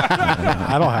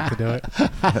 I don't have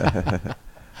to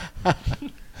do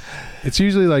it. It's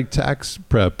usually like tax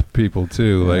prep people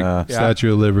too, like Yeah.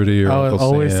 Statue of Liberty or Uncle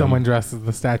always Sam. someone dressed as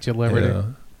the Statue of Liberty. Yeah.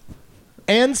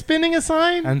 And spinning a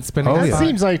sign? And spinning that a sign.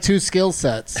 seems like two skill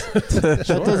sets.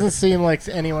 That doesn't seem like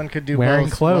anyone could do Wearing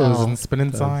both clothes well. and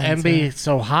spinning signs. And be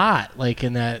so hot, like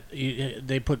in that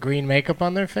they put green makeup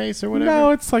on their face or whatever. No,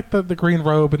 it's like the green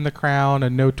robe and the crown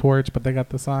and no torch, but they got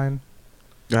the sign.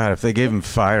 God, if they gave him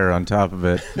fire on top of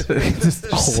it Just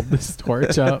hold this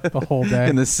torch up the whole day.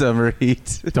 in the summer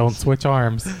heat. Don't switch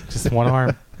arms. Just one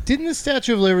arm. Didn't the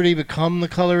Statue of Liberty become the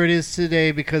color it is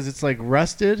today because it's like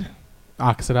rusted?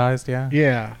 Oxidized, yeah.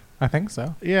 Yeah. I think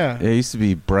so. Yeah. It used to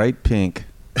be bright pink.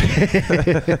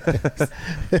 It's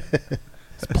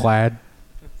plaid.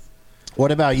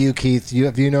 What about you, Keith?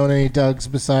 Have you known any Dougs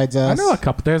besides us? I know a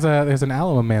couple. There's an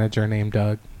Alamo manager named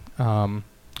Doug. I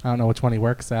don't know which one he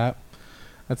works at.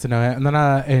 That's a no. And then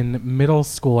in middle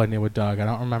school, I knew a Doug. I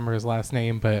don't remember his last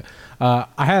name, but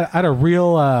I had a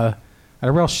real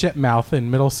shit mouth in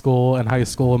middle school and high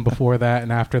school and before that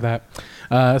and after that.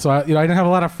 So I didn't have a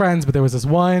lot of friends, but there was this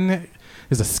one.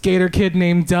 There's a skater kid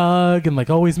named Doug, and like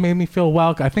always made me feel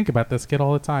welcome. I think about this kid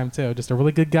all the time too. Just a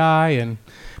really good guy, and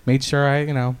made sure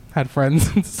I had friends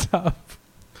and stuff.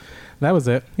 That was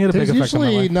it. He had a There's big effect on my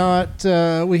usually life.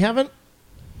 not. We haven't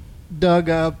dug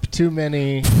up too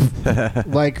many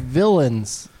like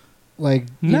villains. Like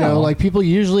like people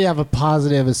usually have a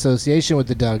positive association with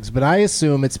the Dougs, but I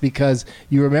assume it's because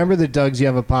you remember the Dougs you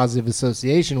have a positive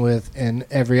association with, and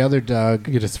every other Doug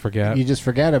You just forget. you just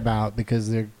forget about because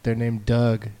they're named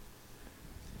Doug.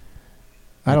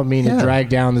 I don't mean to drag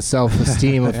down the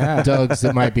self-esteem of Dougs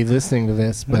that might be listening to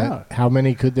this, but No. how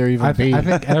many could there even be? I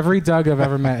think every Doug I've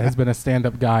ever met has been a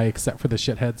stand-up guy, except for the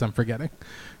shitheads I'm forgetting.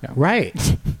 Yeah.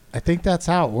 Right. I think that's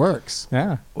how it works.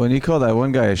 Yeah. When you call that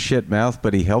one guy a shit mouth,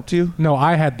 but he helped you? No,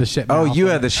 I had the shit Oh, mouth. you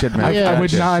had the shit mouth. Yeah. I would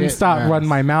Shit non-stop mouth. run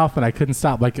my mouth, and I couldn't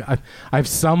stop. Like I have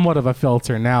somewhat of a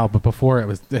filter now, but before it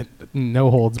was no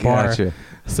holds bar. Gotcha.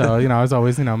 So I was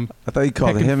always I thought you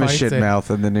called picking him a fights shit and- mouth,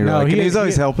 and then you were No, like, he- and he's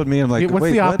always he- helping me. I'm like, what's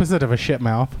wait, the what? opposite of a shit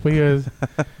mouth? He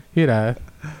had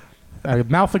a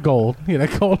mouth of gold. He had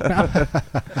a gold mouth.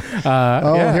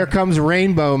 Here comes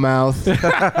Rainbow Mouth.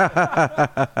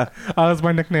 That was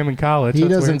my nickname in college. He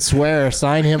That's doesn't weird. swear.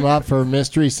 Sign him up for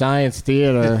Mystery Science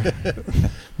Theater.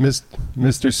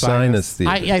 Mr. Sinus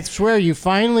Theater. I swear you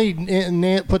finally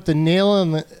put the nail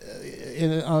on the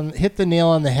hit the nail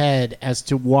on the head as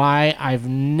to why I've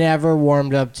never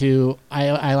warmed up to.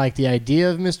 I like the idea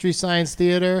of Mystery Science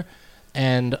Theater,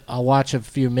 and I'll watch a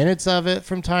few minutes of it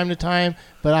from time to time,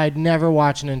 but I'd never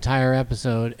watch an entire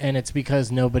episode, and it's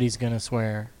because nobody's gonna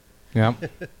swear. Yeah.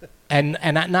 And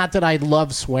not that I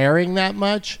love swearing that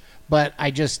much, but I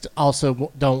just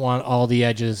also don't want all the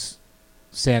edges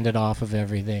sanded off of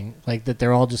everything. Like that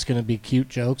they're all just going to be cute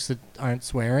jokes that aren't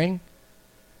swearing.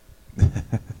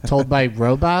 Told by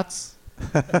robots.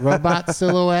 Robot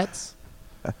silhouettes.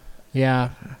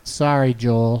 Yeah. Sorry,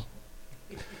 Joel.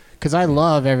 Because I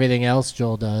love everything else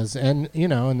Joel does. And,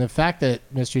 and the fact that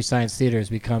Mystery Science Theater has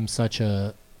become such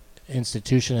a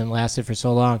institution and lasted for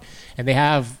so long. And they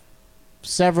have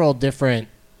several different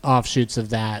offshoots of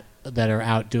that are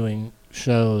out doing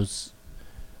shows,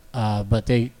 but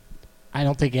I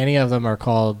don't think any of them are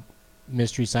called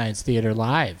Mystery Science Theater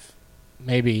Live.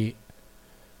 Maybe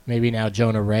now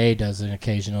Jonah Ray does an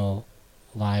occasional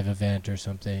live event or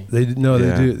something. They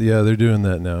do. Yeah, they're doing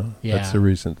that now. Yeah. That's a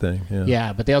recent thing. Yeah.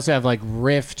 Yeah, but they also have like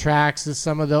riff tracks of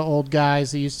some of the old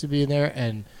guys that used to be in there,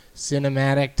 and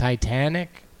cinematic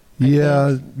Titanic.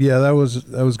 Yeah, that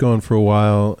was going for a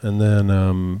while, and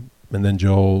then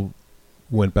Joel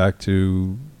went back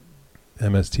to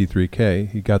MST3K.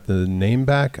 He got the name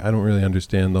back. I don't really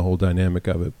understand the whole dynamic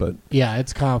of it, but Yeah,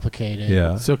 it's complicated.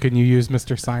 yeah. So can you use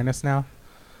Mr. Sinus now?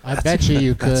 I bet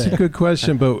you could. That's a good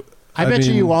question, but I bet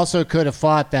mean, you also could have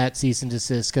fought that cease and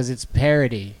desist because it's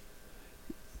parody.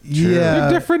 Yeah,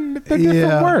 They're different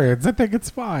words. I think it's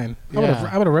fine. I would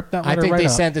have ripped that I letter think right they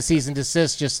up. sent the cease and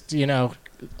desist just,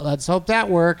 let's hope that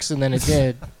works, and then it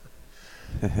did.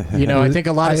 I think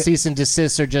a lot of cease and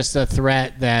desists are just a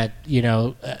threat that,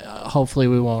 hopefully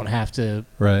we won't have to,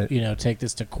 right. Take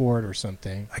this to court or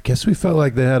something. I guess we felt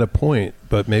like they had a point,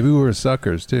 but maybe we were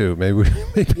suckers too. Maybe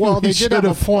Well, we they did have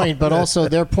a point, but fought it. also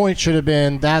their point should have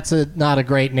been, that's not a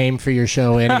great name for your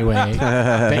show anyway.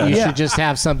 That you should just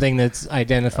have something that's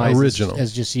identifies original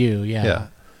as just you. Yeah.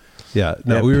 Yeah.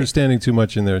 No, we were standing too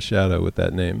much in their shadow with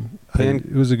that name.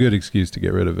 It was a good excuse to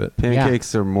get rid of it.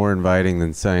 Pancakes are more inviting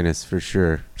than Sinus for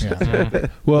sure. Yeah.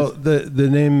 Well, the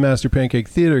name Master Pancake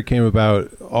Theater came about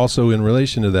also in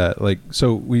relation to that.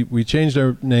 So we changed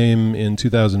our name in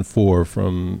 2004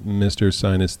 from Mr.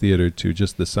 Sinus Theater to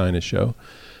just the Sinus Show.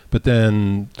 But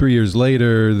then 3 years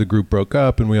later, the group broke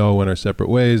up and we all went our separate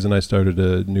ways, and I started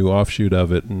a new offshoot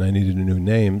of it, and I needed a new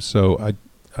name. So I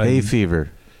Hay fever.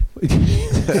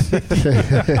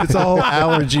 It's all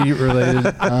allergy related.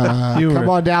 Come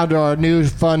on down to our new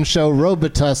fun show,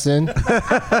 Robitussin.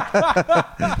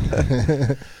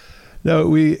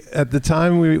 No, at the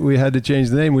time we had to change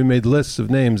the name. We made lists of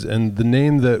names, and the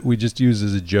name that we just used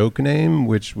as a joke name,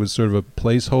 which was sort of a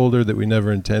placeholder that we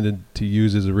never intended to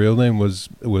use as a real name, was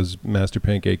Master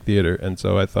Pancake Theater. And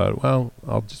so I thought, well,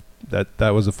 that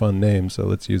was a fun name, so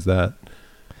let's use that.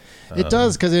 It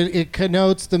does, because it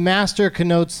connotes, the master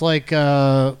connotes like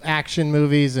action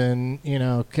movies and,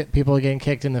 people getting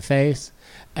kicked in the face.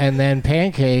 And then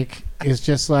Pancake is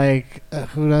just like,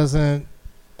 who doesn't,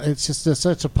 it's just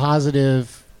such a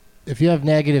positive, if you have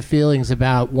negative feelings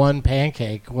about one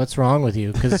pancake, what's wrong with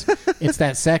you? Because it's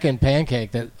that second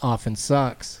pancake that often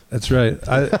sucks. That's right.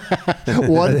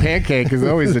 One pancake is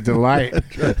always a delight.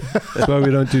 That's why we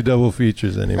don't do double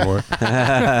features anymore.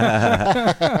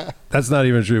 That's not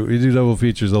even true. We do double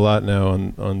features a lot now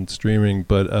on streaming,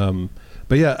 but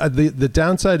yeah, the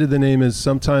downside of the name is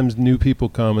sometimes new people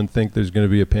come and think there's going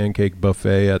to be a pancake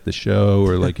buffet at the show,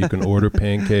 or like you can order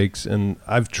pancakes. And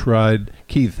I've tried.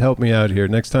 Keith, help me out here.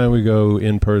 Next time we go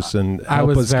in person, I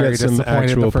was very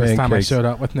disappointed the first time I pancakes. showed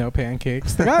up with no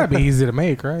pancakes. They gotta be easy to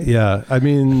make, right? Yeah, I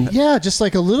mean, Yeah, just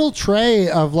like a little tray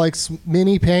of like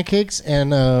mini pancakes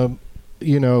and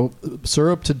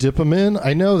syrup to dip them in.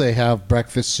 I know they have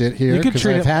breakfast shit here You could because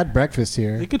treat I've it- had breakfast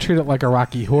here. You could treat it like a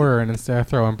Rocky Horror, and instead of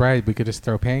throwing bread, we could just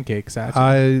throw pancakes at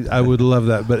you. I would love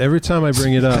that, but every time I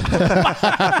bring it up,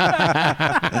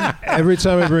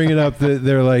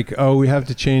 they're like, "Oh, we have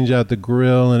to change out the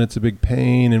grill, and it's a big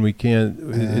pain, and we can't.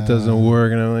 It doesn't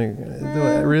work." And I'm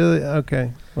like, "Really?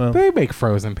 Okay, well, They make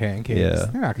frozen pancakes. Yeah.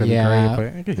 They're not going to Yeah. be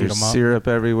great, but you can heat There's them up. syrup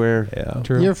everywhere. yeah."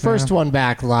 True. Your first Yeah. one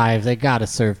back live, they got to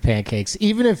serve pancakes,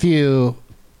 even if you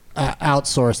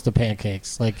outsource the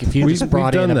pancakes. Like if you We've just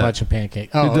brought in done a that. bunch of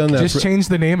pancakes. We've done that. Just change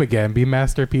the name again. Be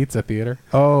Master Pizza Theater.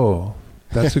 Oh,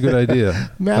 that's a good idea.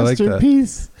 I like that.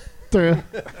 Masterpiece.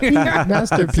 It's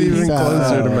Masterpiece. even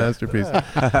closer to masterpiece.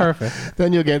 Perfect.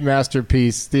 Then you'll get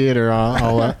Masterpiece Theater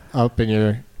all up in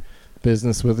your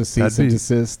business with a cease and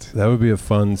desist. That would be a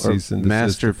fun Or cease and desist.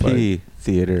 Master fight. P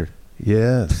Theater.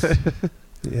 Yes.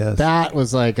 Yes. That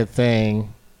was like a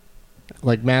thing.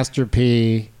 Like Master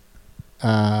P.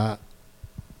 I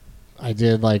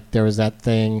did there was that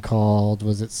thing called,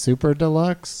 was it Super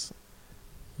Deluxe?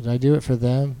 Did I do it for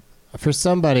them? For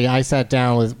somebody, I sat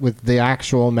down with the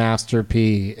actual Master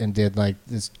P and did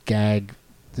this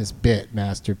bit,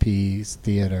 Master P's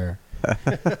Theater.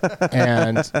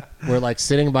 And we're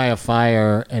sitting by a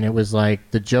fire, and it was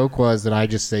the joke was that I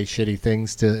just say shitty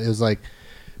things it was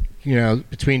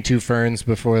between two ferns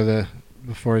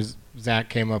before Zach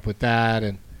came up with that,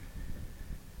 and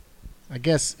I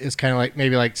guess it's kind of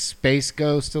maybe Space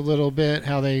Ghost a little bit,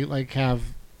 how they have,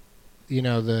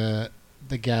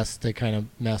 the guests, they kind of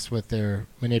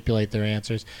manipulate their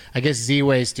answers. I guess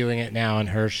Z-Way's doing it now on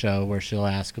her show, where she'll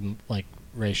ask them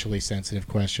racially sensitive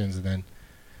questions, and then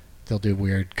they'll do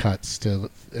weird cuts to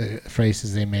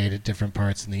phrases they made at different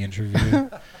parts in the interview.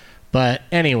 But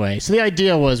anyway, so the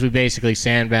idea was we basically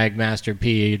sandbagged Master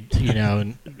P,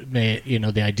 and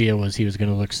the idea was he was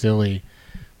going to look silly,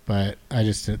 but I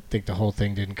just think the whole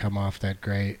thing didn't come off that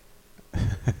great.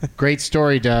 Great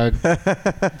story, Doug.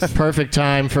 Perfect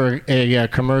time for a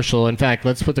commercial. In fact,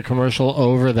 let's put the commercial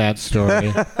over that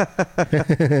story.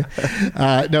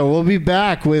 No, we'll be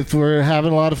back we're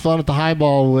having a lot of fun at the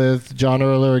Highball with John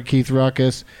Erler and Keith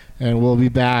Ruckus. And we'll be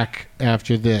back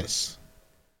after this.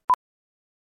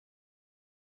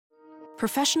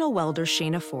 Professional welder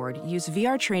Shayna Ford used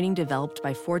VR training developed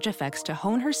by ForgeFX to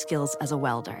hone her skills as a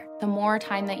welder. The more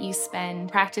time that you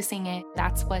spend practicing it,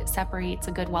 that's what separates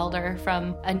a good welder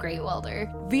from a great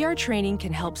welder. VR training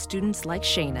can help students like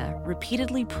Shayna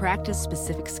repeatedly practice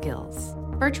specific skills.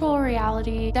 Virtual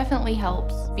reality definitely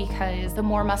helps because the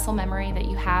more muscle memory that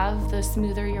you have, the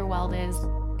smoother your weld is.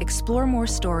 Explore more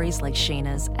stories like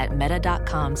Shayna's at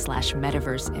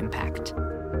meta.com/metaverseimpact.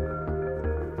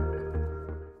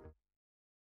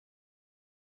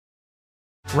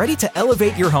 Ready to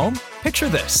elevate your home? Picture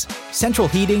this: central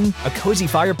heating, a cozy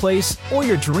fireplace, or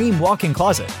your dream walk-in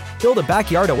closet. Build a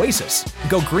backyard oasis,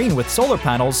 go green with solar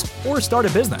panels, or start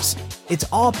a business. It's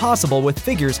all possible with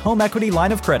Figure's home equity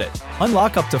line of credit.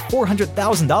 Unlock up to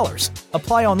 $400,000.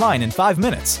 Apply online in 5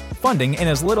 minutes. Funding in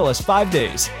as little as 5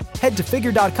 days. Head to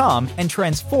Figure.com and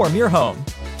transform your home.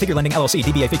 Figure Lending LLC,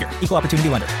 DBA Figure, Equal Opportunity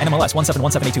Lender, NMLS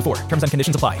 1717824. Terms and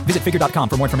conditions apply. Visit Figure.com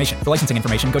for more information. For licensing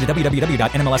information, go to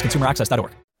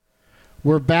www.nmlsconsumeraccess.org.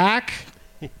 We're back.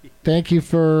 Thank you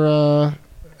for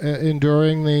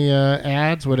enduring the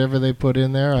ads, whatever they put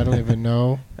in there. I don't even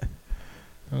know.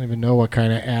 I don't even know what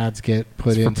kind of ads get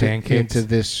put into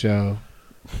this show.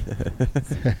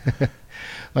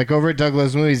 Like over at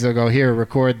Douglas Movies, they'll go, here,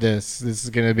 record this. This is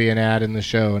going to be an ad in the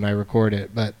show, and I record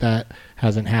it. But that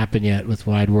hasn't happened yet with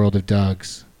Wide World of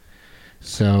Doug's.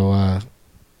 So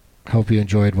hope you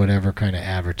enjoyed whatever kind of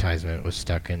advertisement was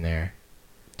stuck in there.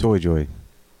 Toy Joy.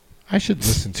 I should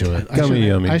listen to it.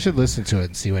 Yummy. I should listen to it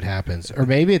and see what happens. Or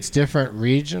maybe it's different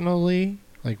regionally,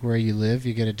 like where you live,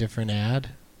 you get a different ad.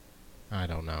 I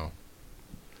don't know.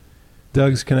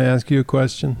 Doug's, can I ask you a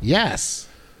question? Yes.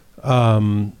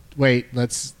 Wait,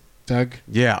 Doug?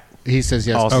 Yeah. He says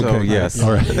yes. Also, okay, yes.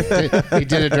 All right. He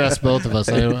did address both of us.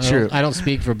 I don't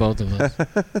speak for both of us.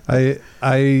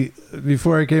 I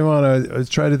before I came on, I was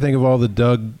trying to think of all the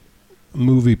Doug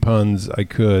movie puns I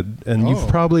could, and you've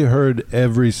probably heard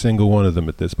every single one of them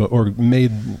at this point, or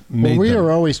made we them. are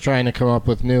always trying to come up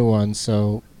with new ones,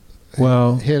 so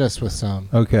hit us with some.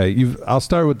 Okay, I'll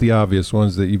start with the obvious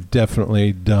ones that you've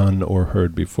definitely done or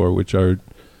heard before, which are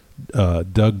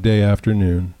Doug Day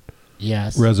Afternoon.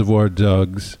 Yes. Reservoir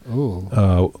Doug's. Ooh.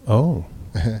 Oh.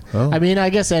 I mean, I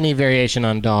guess any variation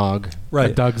on dog.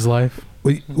 Right. A Doug's Life.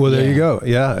 Well, there you go.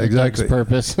 Yeah, exactly. Doug's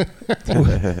purpose.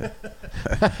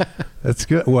 That's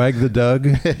good. Wag the Doug.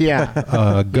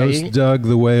 Yeah. Ghost Doug,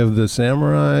 The Way of the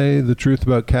Samurai, The Truth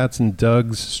About Cats and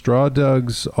Dougs, Straw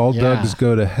Dougs, All Dougs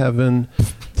Go to Heaven,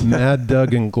 Mad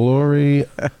Doug and Glory,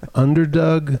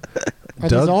 Underdug. Are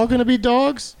these all going to be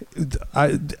dogs?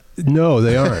 No,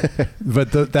 they aren't.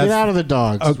 But that's get out of the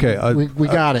dogs. Okay, we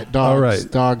got it. Dogs. All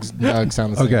right, dogs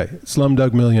sound the same. Okay,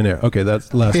 Slumdog Millionaire. Okay, that's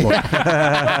the last one.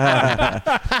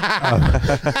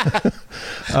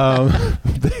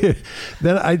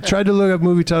 Then I tried to look up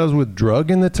movie titles with drug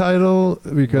in the title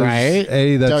because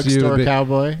that's Drugstore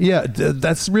Cowboy. Yeah,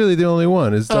 that's really the only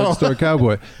one is Drugstore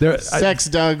Cowboy. Sex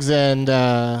Dougs and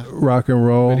rock and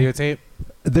roll Videotape.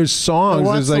 There's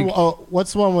songs.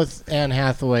 What's the one with Anne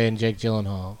Hathaway and Jake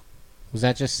Gyllenhaal? Was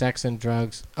that just Sex and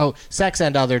Drugs? Oh, Sex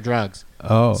and Other Drugs.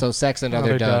 Oh. So Sex and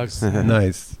Other Dougs.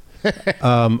 Nice.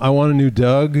 I Want a New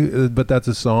Doug, but that's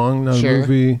a song, not a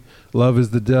movie. Love is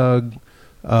the Doug.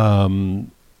 And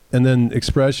then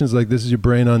expressions like this is your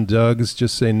brain on Doug's,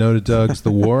 just say no to Doug's, the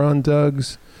war on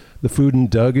Doug's, the Food and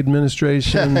Doug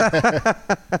Administration.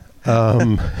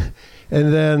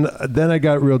 And then I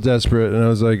got real desperate, and I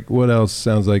was like, what else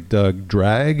sounds like Doug?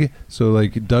 Drag? So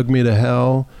like Dug Me to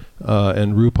Hell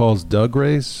and RuPaul's Doug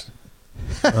Race.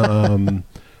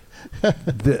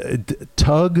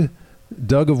 Tug,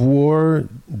 Doug of War,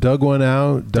 Doug One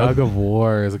Out. Doug of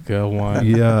War is a good one.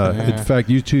 Yeah. In fact,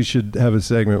 you two should have a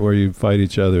segment where you fight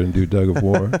each other and do Doug of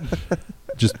War.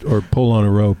 Or pull on a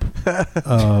rope.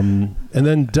 And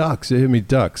then ducks. It hit me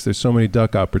ducks. There's so many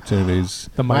duck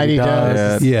opportunities. The Mighty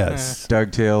Ducks. Yes.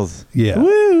 DuckTales. Yeah.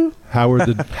 Woo! Howard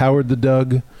the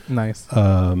Doug. Nice.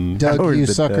 Doug, Howard you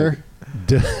the sucker.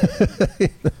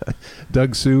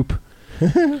 Doug Soup.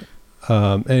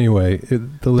 Anyway,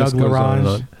 the list Doug goes on and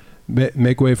Larange. on.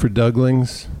 Make way for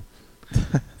Douglings.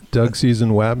 Doug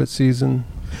season, Wabbit season.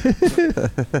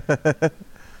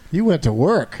 You went to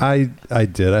work. I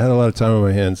did. I had a lot of time on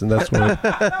my hands, and that's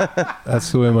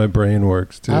the way my brain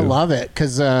works too. I love it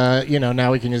because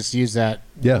now we can just use that.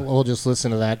 Yeah, we'll just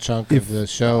listen to that chunk of the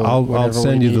show. I'll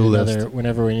send you the list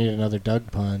whenever we need another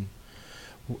Doug pun.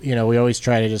 We always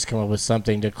try to just come up with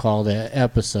something to call the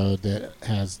episode that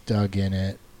has Doug in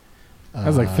it.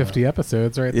 That's like 50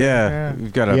 episodes, right there. Yeah,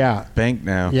 we've got a bank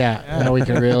now. Yeah, now we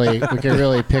can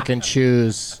really pick and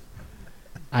choose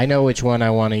I know which one I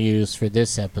want to use for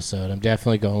this episode. I'm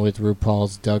definitely going with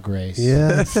RuPaul's Doug Race.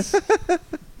 Yes.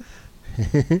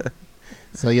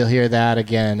 So you'll hear that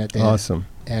again at the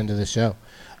end of the show.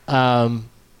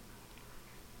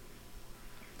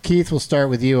 Keith, we'll start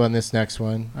with you on this next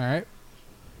one. All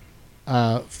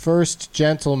right. First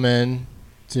gentleman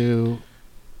to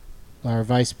our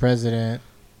Vice President,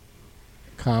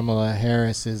 Kamala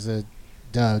Harris, is a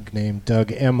Doug named Doug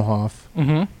Emhoff.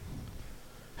 Mm-hmm.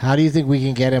 How do you think we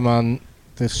can get him on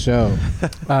this show?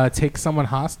 Take someone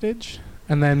hostage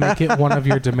and then make it one of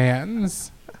your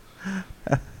demands.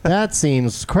 That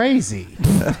seems crazy.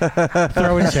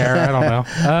 Throw a chair. I don't know.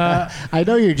 I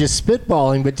know you're just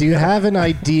spitballing, but do you have an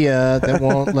idea that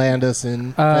won't land us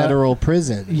in federal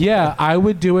prison? Yeah, I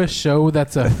would do a show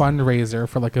that's a fundraiser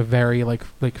for like a very like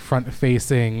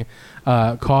front-facing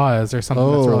cause or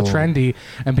something that's real trendy,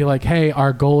 and be like, "Hey,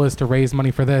 our goal is to raise money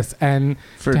for this," and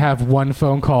to have one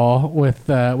phone call with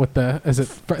the is it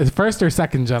first or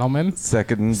second gentleman?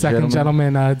 Second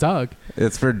gentleman, Doug.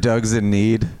 It's for Doug's in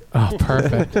need. Oh,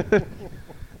 perfect.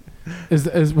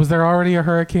 Was there already a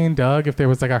Hurricane Doug? If there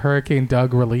was like a Hurricane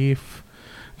Doug relief.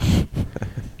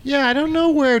 Yeah, I don't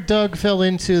know where Doug fell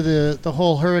into the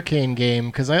whole hurricane game,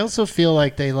 because I also feel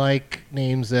like they like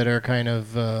names that are kind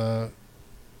of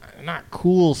not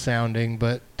cool sounding,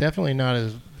 but definitely not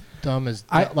as dumb as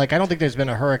I don't think there's been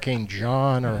a Hurricane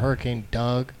John or Hurricane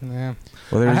Doug. Yeah.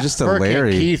 Well, there was just a Hurricane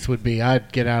Larry. Keith would be.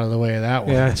 I'd get out of the way of that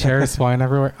one. Yeah, chairs flying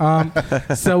everywhere. Or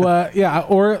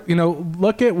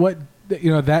look at what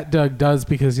that Doug does,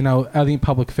 because any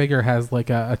public figure has like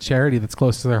a charity that's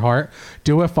close to their heart.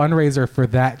 Do a fundraiser for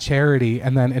that charity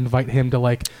and then invite him to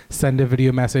like send a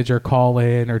video message or call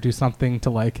in or do something to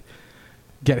like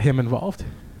get him involved.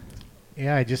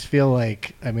 Yeah, I just feel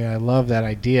like, I love that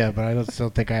idea, but I still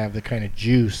think I have the kind of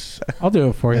juice. I'll do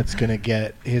it for you. That's going to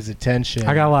get his attention.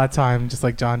 I got a lot of time, just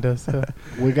like John does.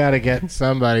 We got to get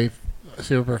somebody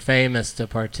super famous to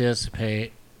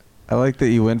participate. I like that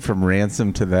you went from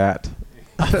ransom to that.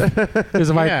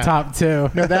 Those are my top two.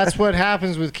 No, that's what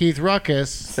happens with Keith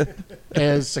Ruckus.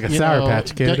 Is like a Sour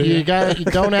Patch Kid. You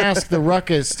don't ask the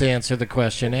Ruckus to answer the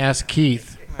question. Ask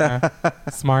Keith.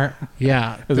 Smart.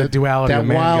 Yeah. There's a duality that of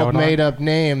man wild going made on. up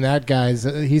name, that guy's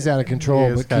he's out of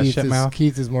control, but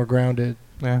Keith is more grounded.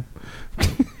 Yeah.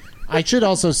 I should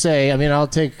also say, I'll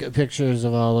take pictures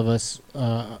of all of us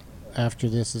after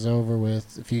this is over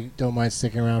with, if you don't mind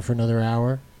sticking around for another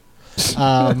hour.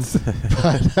 But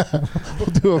we'll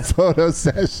do a photo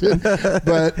session.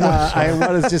 But I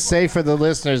want to just say for the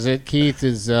listeners that Keith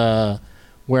is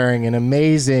wearing an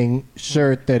amazing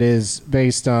shirt that is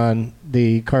based on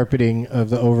the carpeting of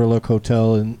the Overlook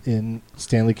Hotel in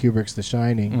Stanley Kubrick's The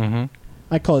Shining. Mm-hmm.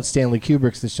 I call it Stanley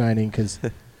Kubrick's The Shining because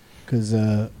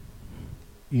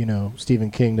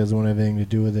Stephen King doesn't want anything to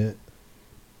do with it.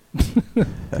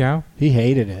 Yeah. He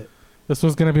hated it. This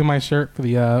was going to be my shirt for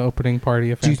the opening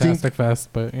party of Fantastic Fest,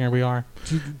 but here we are.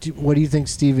 What do you think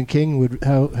Stephen King would?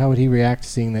 How would he react to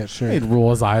seeing that shirt? He'd roll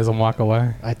his eyes and walk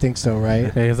away. I think so,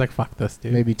 right? Yeah, he's like, "Fuck this,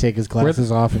 dude." Maybe take his glasses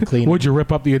off and clean. Would you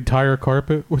rip up the entire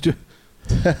carpet? Would you?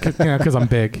 Because I'm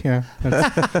big. Yeah.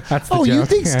 That's the joke. You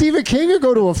think Stephen King would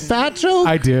go to a fat joke?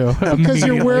 I do. Because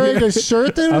you're wearing a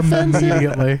shirt that offends him?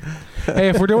 Immediately. Hey,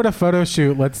 if we're doing a photo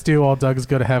shoot, let's do All Doug's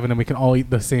Go to Heaven and we can all eat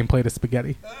the same plate of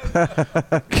spaghetti.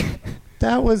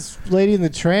 That was Lady and the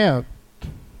Tramp.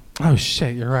 Oh,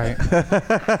 shit, you're right.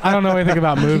 I don't know anything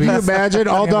about movies. Can you imagine?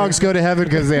 All dogs go to heaven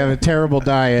because they have a terrible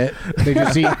diet. They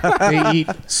just eat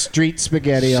street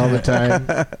spaghetti all the time.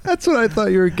 That's what I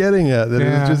thought you were getting at, that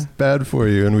it was just bad for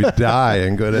you and we die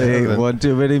and go to heaven. One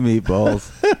too many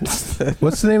meatballs.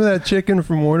 What's the name of that chicken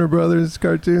from Warner Brothers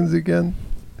cartoons again?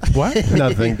 What?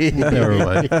 Nothing. Never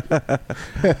mind.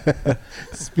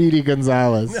 Speedy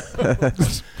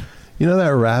Gonzalez. You know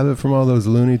that rabbit from all those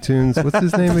Looney Tunes? What's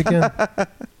his name again?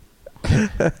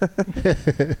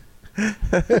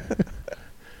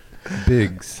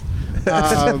 Biggs.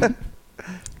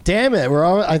 Damn it!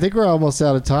 I think we're almost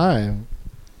out of time.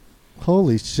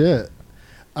 Holy shit!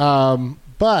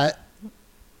 But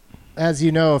as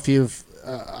you know, if you've,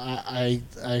 I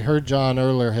heard John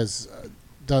Erler has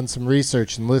done some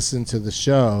research and listened to the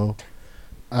show,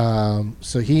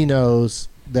 so he knows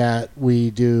that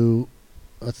we do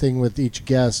a thing with each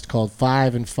guest called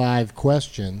 5 and 5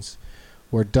 questions,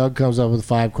 where Doug comes up with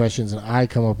 5 questions and I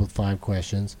come up with 5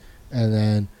 questions, and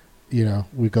then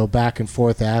we go back and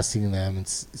forth asking them,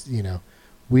 and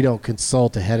we don't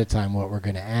consult ahead of time what we're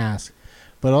going to ask.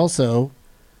 But also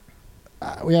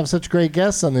we have such great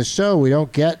guests on this show, we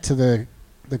don't get to the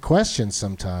questions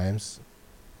sometimes,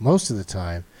 most of the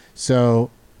time.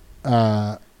 So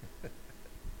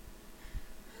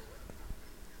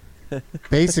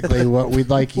basically what we'd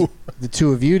like the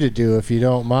two of you to do, if you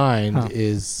don't mind,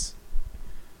 is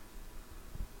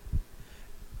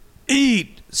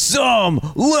eat some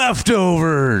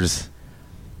leftovers.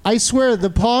 I swear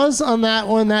the pause on that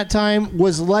one that time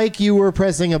was like you were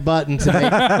pressing a button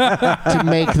to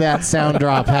make that sound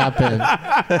drop happen.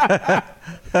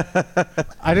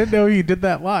 I didn't know you did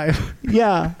that live.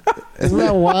 Yeah. Isn't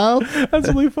that wild? That's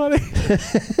really funny.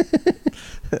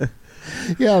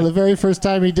 Yeah, the very first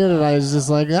time he did it, I was just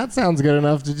like, that sounds good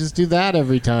enough to just do that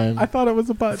every time. I thought it was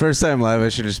a button. First time live, I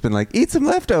should have just been like, eat some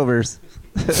leftovers.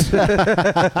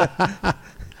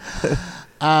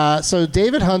 So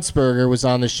David Huntsberger was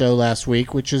on the show last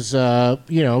week, which is,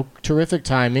 terrific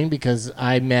timing because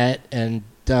I met and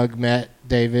Doug met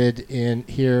David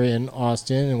here in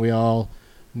Austin, and we all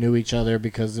knew each other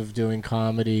because of doing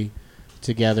comedy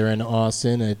together in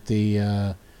Austin at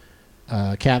the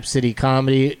Cap City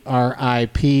Comedy,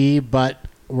 RIP, but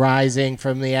rising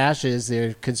from the ashes.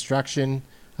 Their construction,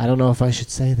 I don't know if I should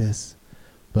say this,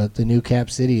 but the new Cap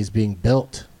City is being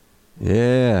built.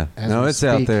 Yeah. No, it's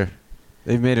out there.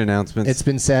 They've made announcements. It's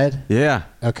been said? Yeah.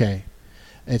 Okay.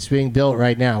 It's being built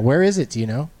right now. Where is it? Do you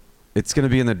know? It's going to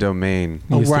be in the Domain.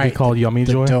 It used to be called Yummy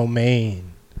Joy. The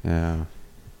Domain. Yeah.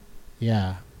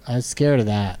 Yeah. I was scared of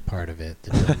that part of it,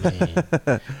 the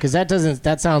Domain. Because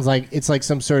that sounds like it's like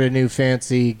some sort of new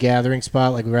fancy gathering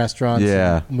spot, like restaurants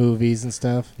and movies and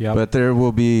stuff. Yeah. But there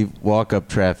will be walk-up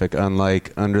traffic,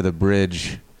 unlike under the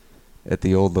bridge at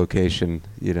the old location,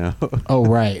 Oh,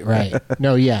 right.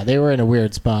 No, yeah, they were in a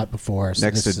weird spot before. So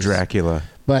next to Dracula.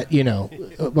 But,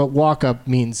 but walk-up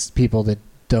means people that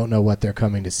don't know what they're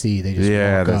coming to see. They just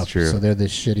walk that's up. true. So they're the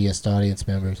shittiest audience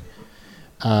members.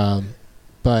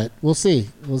 But we'll see.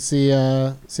 We'll see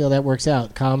how that works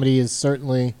out. Comedy is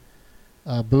certainly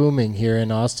booming here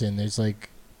in Austin. There's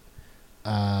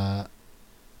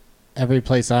every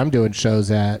place I'm doing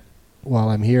shows at while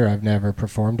I'm here, I've never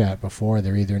performed at before.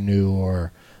 They're either new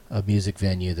or a music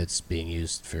venue that's being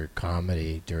used for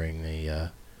comedy during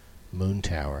the Moon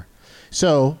Tower.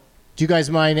 So, do you guys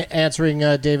mind answering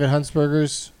David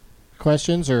Huntsberger's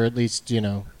questions, or at least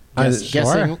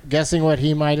guessing what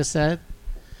he might have said?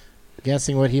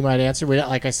 Guessing what he might answer.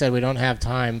 Like I said, we don't have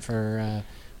time for.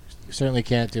 Certainly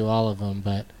can't do all of them,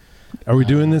 but. Are we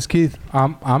doing this, Keith?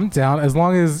 I'm down as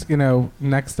long as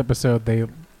next episode they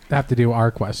have to do our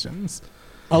questions.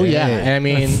 Oh yeah, and I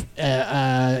mean,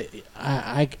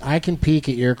 I can peek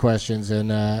at your questions, and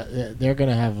they're going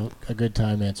to have a good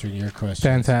time answering your questions.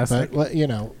 Fantastic. But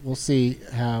we'll see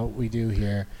how we do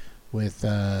here with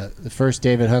the first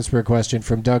David Huntsberger question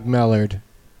from Doug Mellard.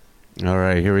 All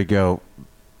right, here we go.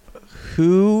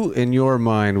 Who, in your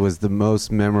mind, was the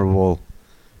most memorable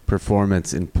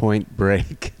performance in Point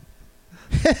Break?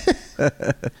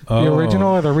 The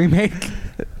original or the remake?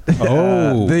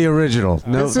 The original.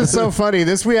 No. This is so funny.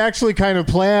 We actually kind of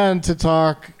planned to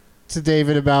talk to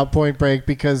David about Point Break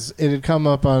because it had come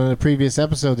up on a previous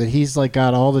episode that he's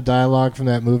got all the dialogue from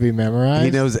that movie memorized.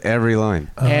 He knows every line.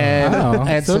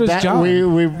 And so does that John. we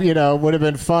would have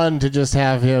been fun to just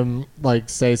have him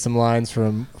say some lines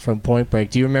from Point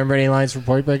Break. Do you remember any lines from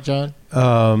Point Break, John?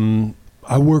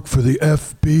 I work for the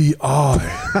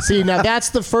FBI. See, now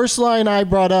that's the first line I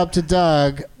brought up to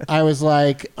Doug. I was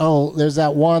like, oh, there's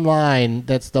that one line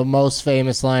that's the most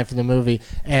famous line from the movie.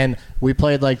 And we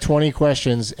played 20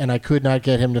 questions, and I could not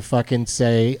get him to fucking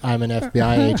say, I'm an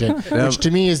FBI agent, which to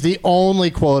me is the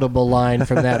only quotable line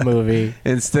from that movie.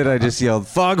 Instead, I just yelled,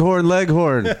 Foghorn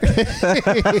Leghorn.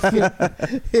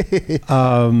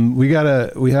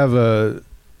 We have a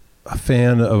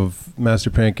fan of Master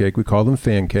Pancake. We call them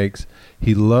Fancakes.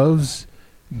 He loves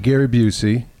Gary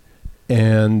Busey,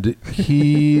 and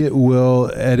he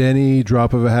will, at any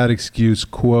drop of a hat excuse,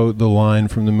 quote the line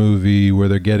from the movie where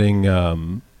they're getting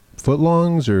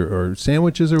footlongs or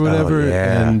sandwiches or whatever. Oh,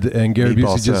 yeah. And Gary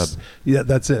Meatball Busey just, sub. yeah,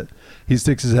 that's it. He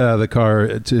sticks his head out of the car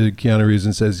to Keanu Reeves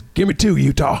and says, "Give me 2,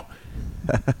 Utah."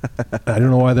 I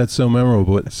don't know why that's so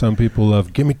memorable, but some people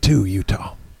love, "Give me 2,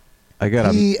 Utah."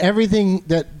 Everything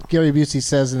that Gary Busey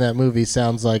says in that movie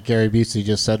sounds like Gary Busey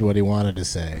just said what he wanted to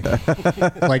say.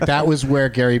 That was where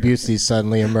Gary Busey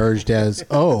suddenly emerged as,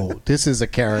 oh, this is a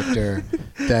character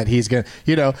that he's going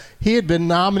to... he had been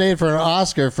nominated for an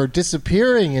Oscar for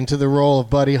disappearing into the role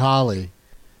of Buddy Holly.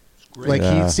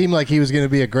 He seemed like he was going to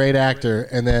be a great actor,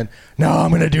 and then, no, I'm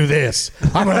going to do this.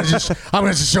 I'm going to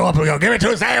just show up and go, give me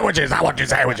 2 sandwiches. I want 2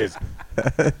 sandwiches.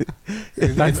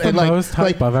 That's the most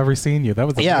hype I've ever seen you. That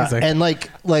was amazing. Yeah, and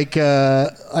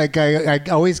I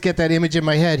always get that image in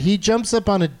my head. He jumps up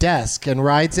on a desk and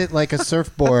rides it like a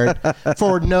surfboard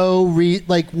for no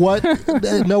what?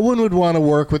 No one would want to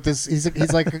work with this.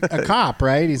 He's like a cop,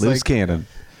 right? He's Loose cannon.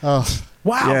 Oh.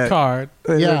 Wild card.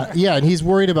 Yeah, and he's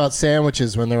worried about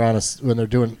sandwiches when they're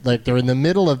they're in the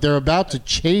middle of they're about to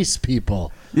chase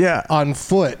people. Yeah, on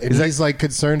foot, and he's like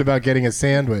concerned about getting a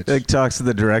sandwich. Like talks to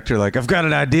the director, like I've got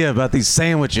an idea about these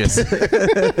sandwiches.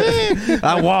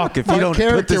 I walk if you don't put this in.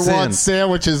 Our character wants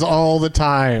sandwiches all the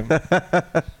time.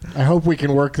 I hope we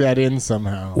can work that in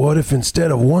somehow. What if instead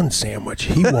of one sandwich,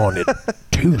 he wanted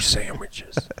 2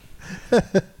 sandwiches?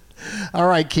 All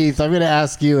right, Keith, I'm going to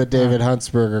ask you a David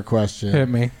Huntsberger question. Hit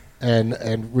me.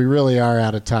 And we really are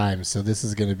out of time, so this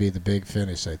is going to be the big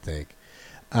finish, I think.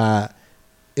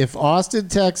 If Austin,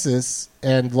 Texas,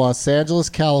 and Los Angeles,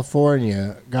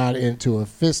 California got into a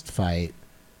fist fight,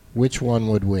 which one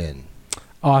would win?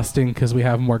 Austin, because we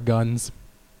have more guns.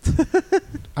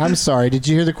 I'm sorry, did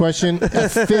you hear the question? A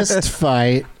fist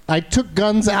fight. I took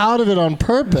guns out of it on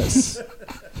purpose.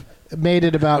 Made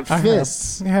it about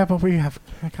fists. Yeah, but we have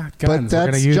got guns.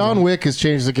 But that's John Wick has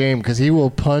changed the game because he will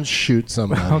punch shoot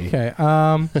somebody. Okay.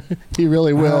 He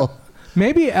really will.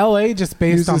 Maybe L.A. just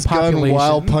based on population. Gun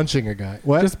while punching a guy.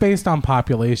 What? Just based on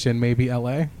population, maybe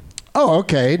L.A. Oh,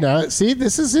 okay. Now, see,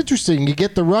 this is interesting. You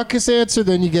get the Ruckus answer,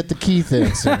 then you get the Keith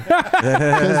answer.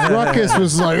 Because Ruckus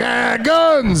was like,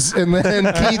 guns! And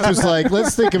then Keith was like,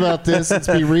 let's think about this. Let's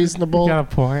be reasonable. You got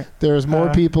a point. There's more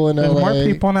people in L.A. There's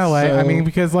more people in L.A. So, I mean,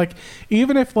 because, like,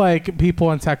 even if, like,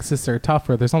 people in Texas are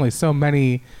tougher, there's only so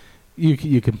many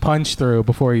you can punch through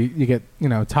before you get,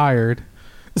 tired.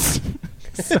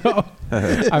 So,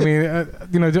 I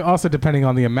mean, also depending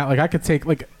on the amount. Like, I could take,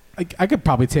 I could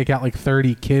probably take out like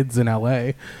 30 kids in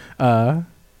LA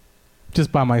just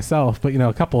by myself, but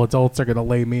a couple adults are going to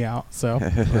lay me out. So,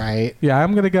 right. Yeah,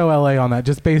 I'm going to go LA on that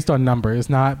just based on numbers,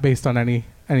 not based on any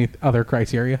other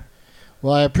criteria.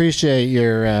 Well, I appreciate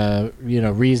your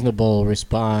reasonable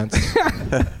response.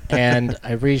 And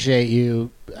I appreciate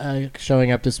you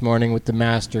showing up this morning with the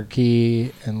master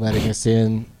key and letting us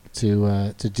in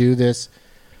to do this.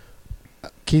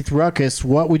 Keith Ruckus,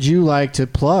 what would you like to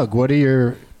plug? What are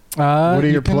your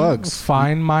plugs?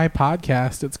 Find my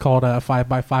podcast. It's called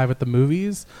 5x5 at the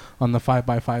Movies on the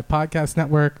 5x5 Podcast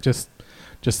Network. Just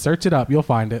search it up. You'll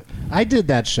find it. I did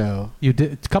that show. You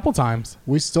did a couple times.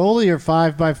 We stole your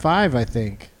 5x5, I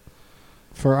think,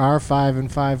 for our 5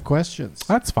 and 5 questions.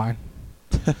 That's fine.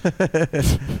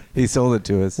 He sold it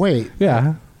to us. Wait.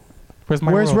 Yeah.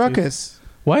 Where's Ruckus?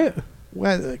 What?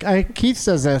 Well, Keith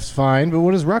says that's fine, but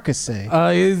what does Ruckus say?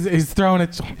 He's throwing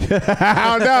it.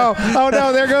 Oh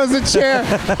no! There goes the chair!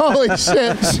 Holy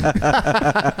shit!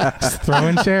 Just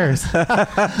throwing chairs.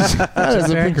 That is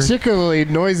a particularly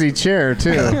noisy chair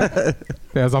too. That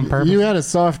was on purpose. You had a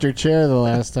softer chair the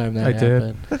last time that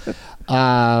happened.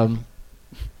 Did.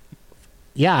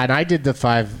 Yeah, and I did the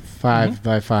 5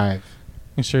 by 5.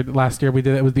 I'm sure last year we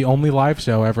did it. It was the only live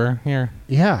show ever here.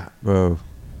 Yeah. Whoa.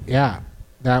 Yeah.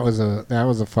 That was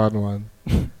a fun one.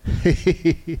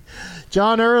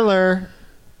 John Erler,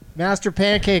 Master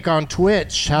Pancake on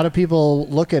Twitch. How do people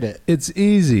look at it? It's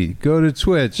easy. Go to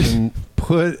Twitch and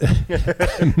put...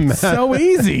 So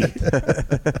easy.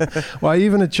 Why,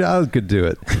 even a child could do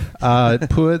it.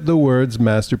 Put the words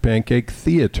Master Pancake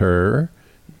Theater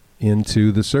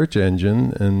into the search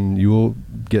engine and you will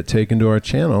get taken to our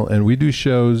channel. And we do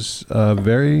shows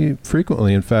very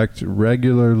frequently. In fact,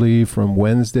 regularly from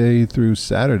Wednesday through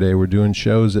Saturday, we're doing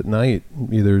shows at night,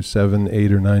 either 7,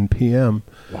 8, or 9 p.m.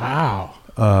 Wow.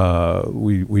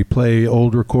 We play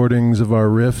old recordings of our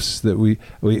riffs that we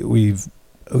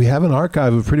have an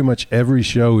archive of pretty much every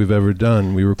show we've ever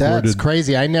done. We recorded. That's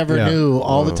crazy. I never knew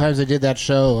all the times I did that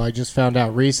show. I just found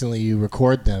out recently you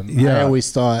record them. Yeah. I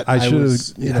always thought I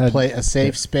was in a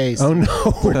safe space. Oh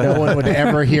no, where no one would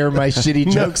ever hear my shitty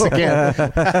jokes again.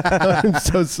 I'm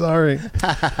so sorry.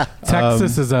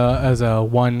 Texas is a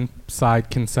one-side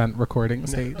consent recording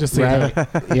state. Just so right.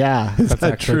 Yeah, that's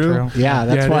that actually true? Yeah,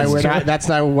 that's why we're not. That's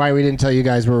not why we didn't tell you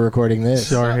guys we're recording this.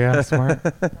 Sure. Yeah. Smart.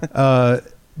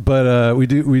 But we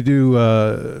do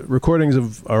recordings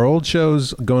of our old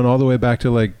shows going all the way back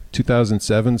to like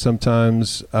 2007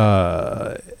 sometimes.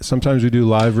 Sometimes we do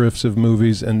live riffs of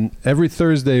movies. And every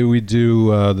Thursday we do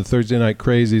the Thursday Night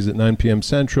Crazies at 9 p.m.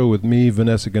 Central with me,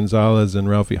 Vanessa Gonzalez, and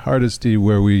Ralphie Hardesty,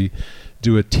 where we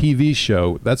do a TV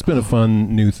show. That's been a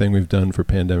fun new thing we've done for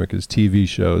Pandemic is TV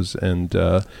shows. And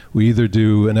we either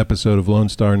do an episode of Lone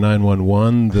Star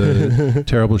 911, the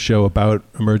terrible show about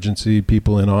emergency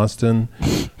people in Austin,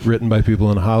 written by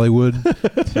people in Hollywood.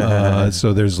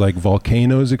 So there's like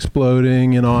volcanoes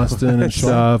exploding in Austin and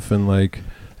stuff, and like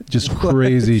just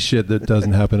crazy shit that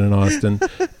doesn't happen in Austin.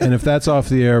 And if that's off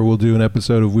the air, we'll do an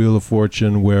episode of Wheel of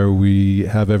Fortune where we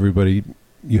have everybody...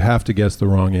 You have to guess the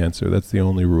wrong answer. That's the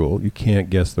only rule. You can't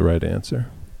guess the right answer.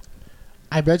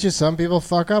 I bet you some people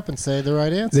fuck up and say the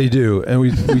right answer. They do. And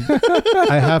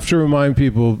I have to remind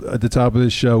people at the top of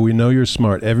this show, we know you're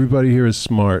smart. Everybody here is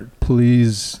smart.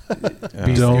 Please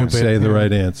don't say the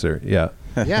right answer. Yeah.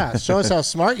 Yeah, show us how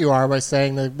smart you are by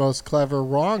saying the most clever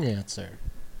wrong answer.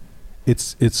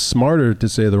 It's smarter to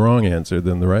say the wrong answer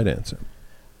than the right answer.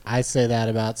 I say that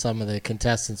about some of the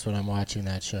contestants when I'm watching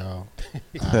that show.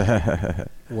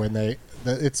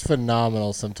 It's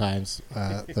phenomenal sometimes,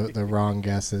 the wrong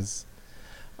guesses.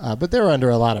 But they're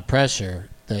under a lot of pressure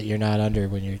that you're not under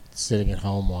when you're sitting at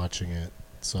home watching it.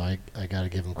 So I got to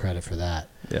give them credit for that.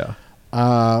 Yeah.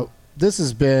 This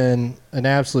has been an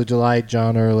absolute delight,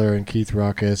 John Erler and Keith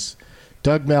Ruckus.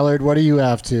 Doug Mellard, what do you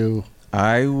have to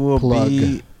I will plug?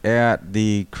 Be at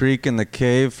the Creek in the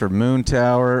Cave for Moon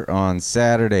Tower on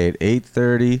Saturday at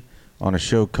 8:30 on a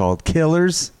show called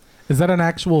Killers. Is that an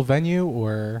actual venue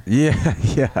or?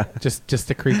 Yeah.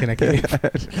 Just a creek in a cave.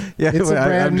 Yeah, it's a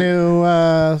brand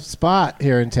new spot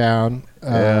here in town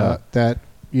that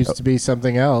used to be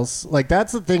something else. Like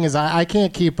that's the thing is I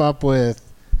can't keep up with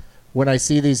when I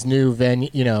see these new venue.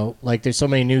 You know, like there's so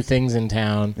many new things in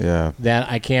town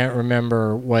that I can't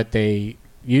remember what they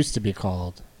used to be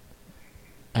called.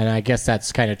 And I guess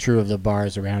that's kind of true of the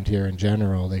bars around here in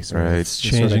general. They sort of it's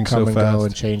changing come so and fast. go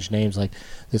and change names. Like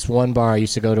this one bar I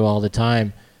used to go to all the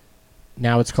time.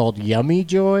 Now it's called Yummy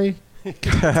Joy. Damn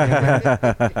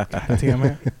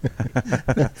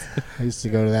it. I used to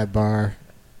go to that bar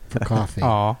for coffee.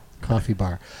 Aw. Coffee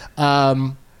bar.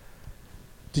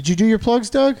 Did you do your plugs,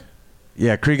 Doug?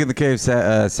 Yeah, Creek in the Cave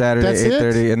Saturday That's it?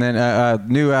 8:30, and then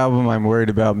new album. I'm Worried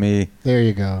About Me. There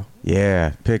you go.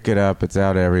 Yeah, pick it up. It's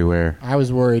out everywhere. I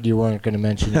was worried you weren't going to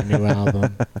mention your new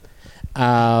album.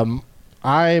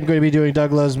 I am going to be doing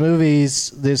Doug Loves Movies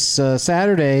this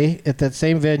Saturday at that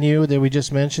same venue that we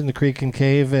just mentioned, the Creek and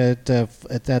Cave. That's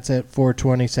at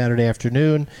 4:20 Saturday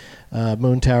afternoon.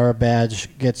 Moon Tower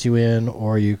badge gets you in,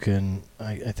 or you can.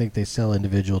 I think they sell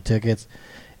individual tickets.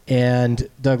 And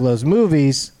Doug Loves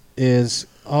Movies is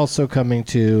also coming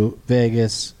to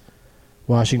Vegas,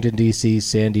 Washington, D.C.,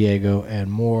 San Diego,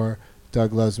 and more.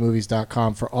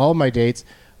 DougLovesMovies.com for all my dates.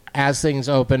 As things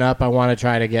open up, I want to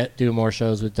try to do more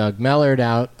shows with Doug Mellard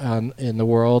out in the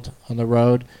world, on the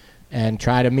road, and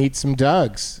try to meet some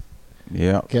Dougs.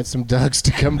 Yeah. Get some Dougs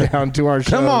to come down to our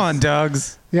shows. Come on,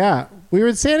 Dougs. Yeah. We were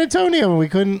in San Antonio and we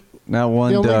couldn't. Not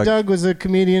one The only Doug Doug was a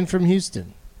comedian from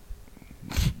Houston.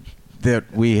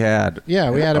 that we had.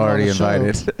 Yeah, we had him already on the show.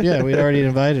 invited. Yeah, we'd already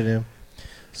invited him.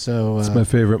 So It's my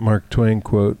favorite Mark Twain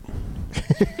quote.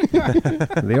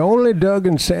 The only Doug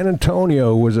in San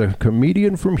Antonio was a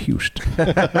comedian from Houston.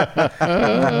 Sounded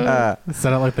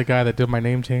like the guy that did my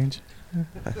name change.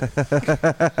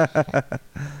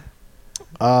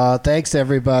 Thanks,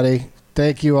 everybody.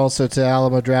 Thank you also to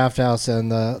Alamo Drafthouse and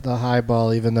the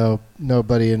Highball, even though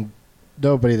nobody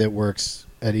that works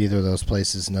at either of those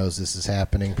places knows this is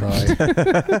happening, probably.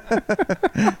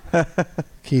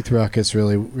 Keith Ruckus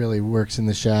really works in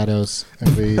the shadows,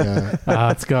 and we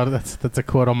that's a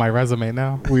quote on my resume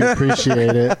now. we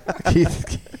appreciate it.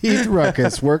 Keith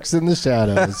Ruckus works in the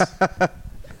shadows,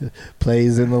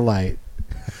 plays in the light.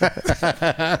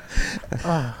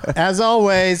 As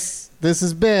always, this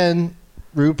has been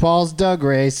RuPaul's Doug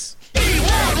Race.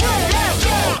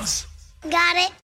 Got it.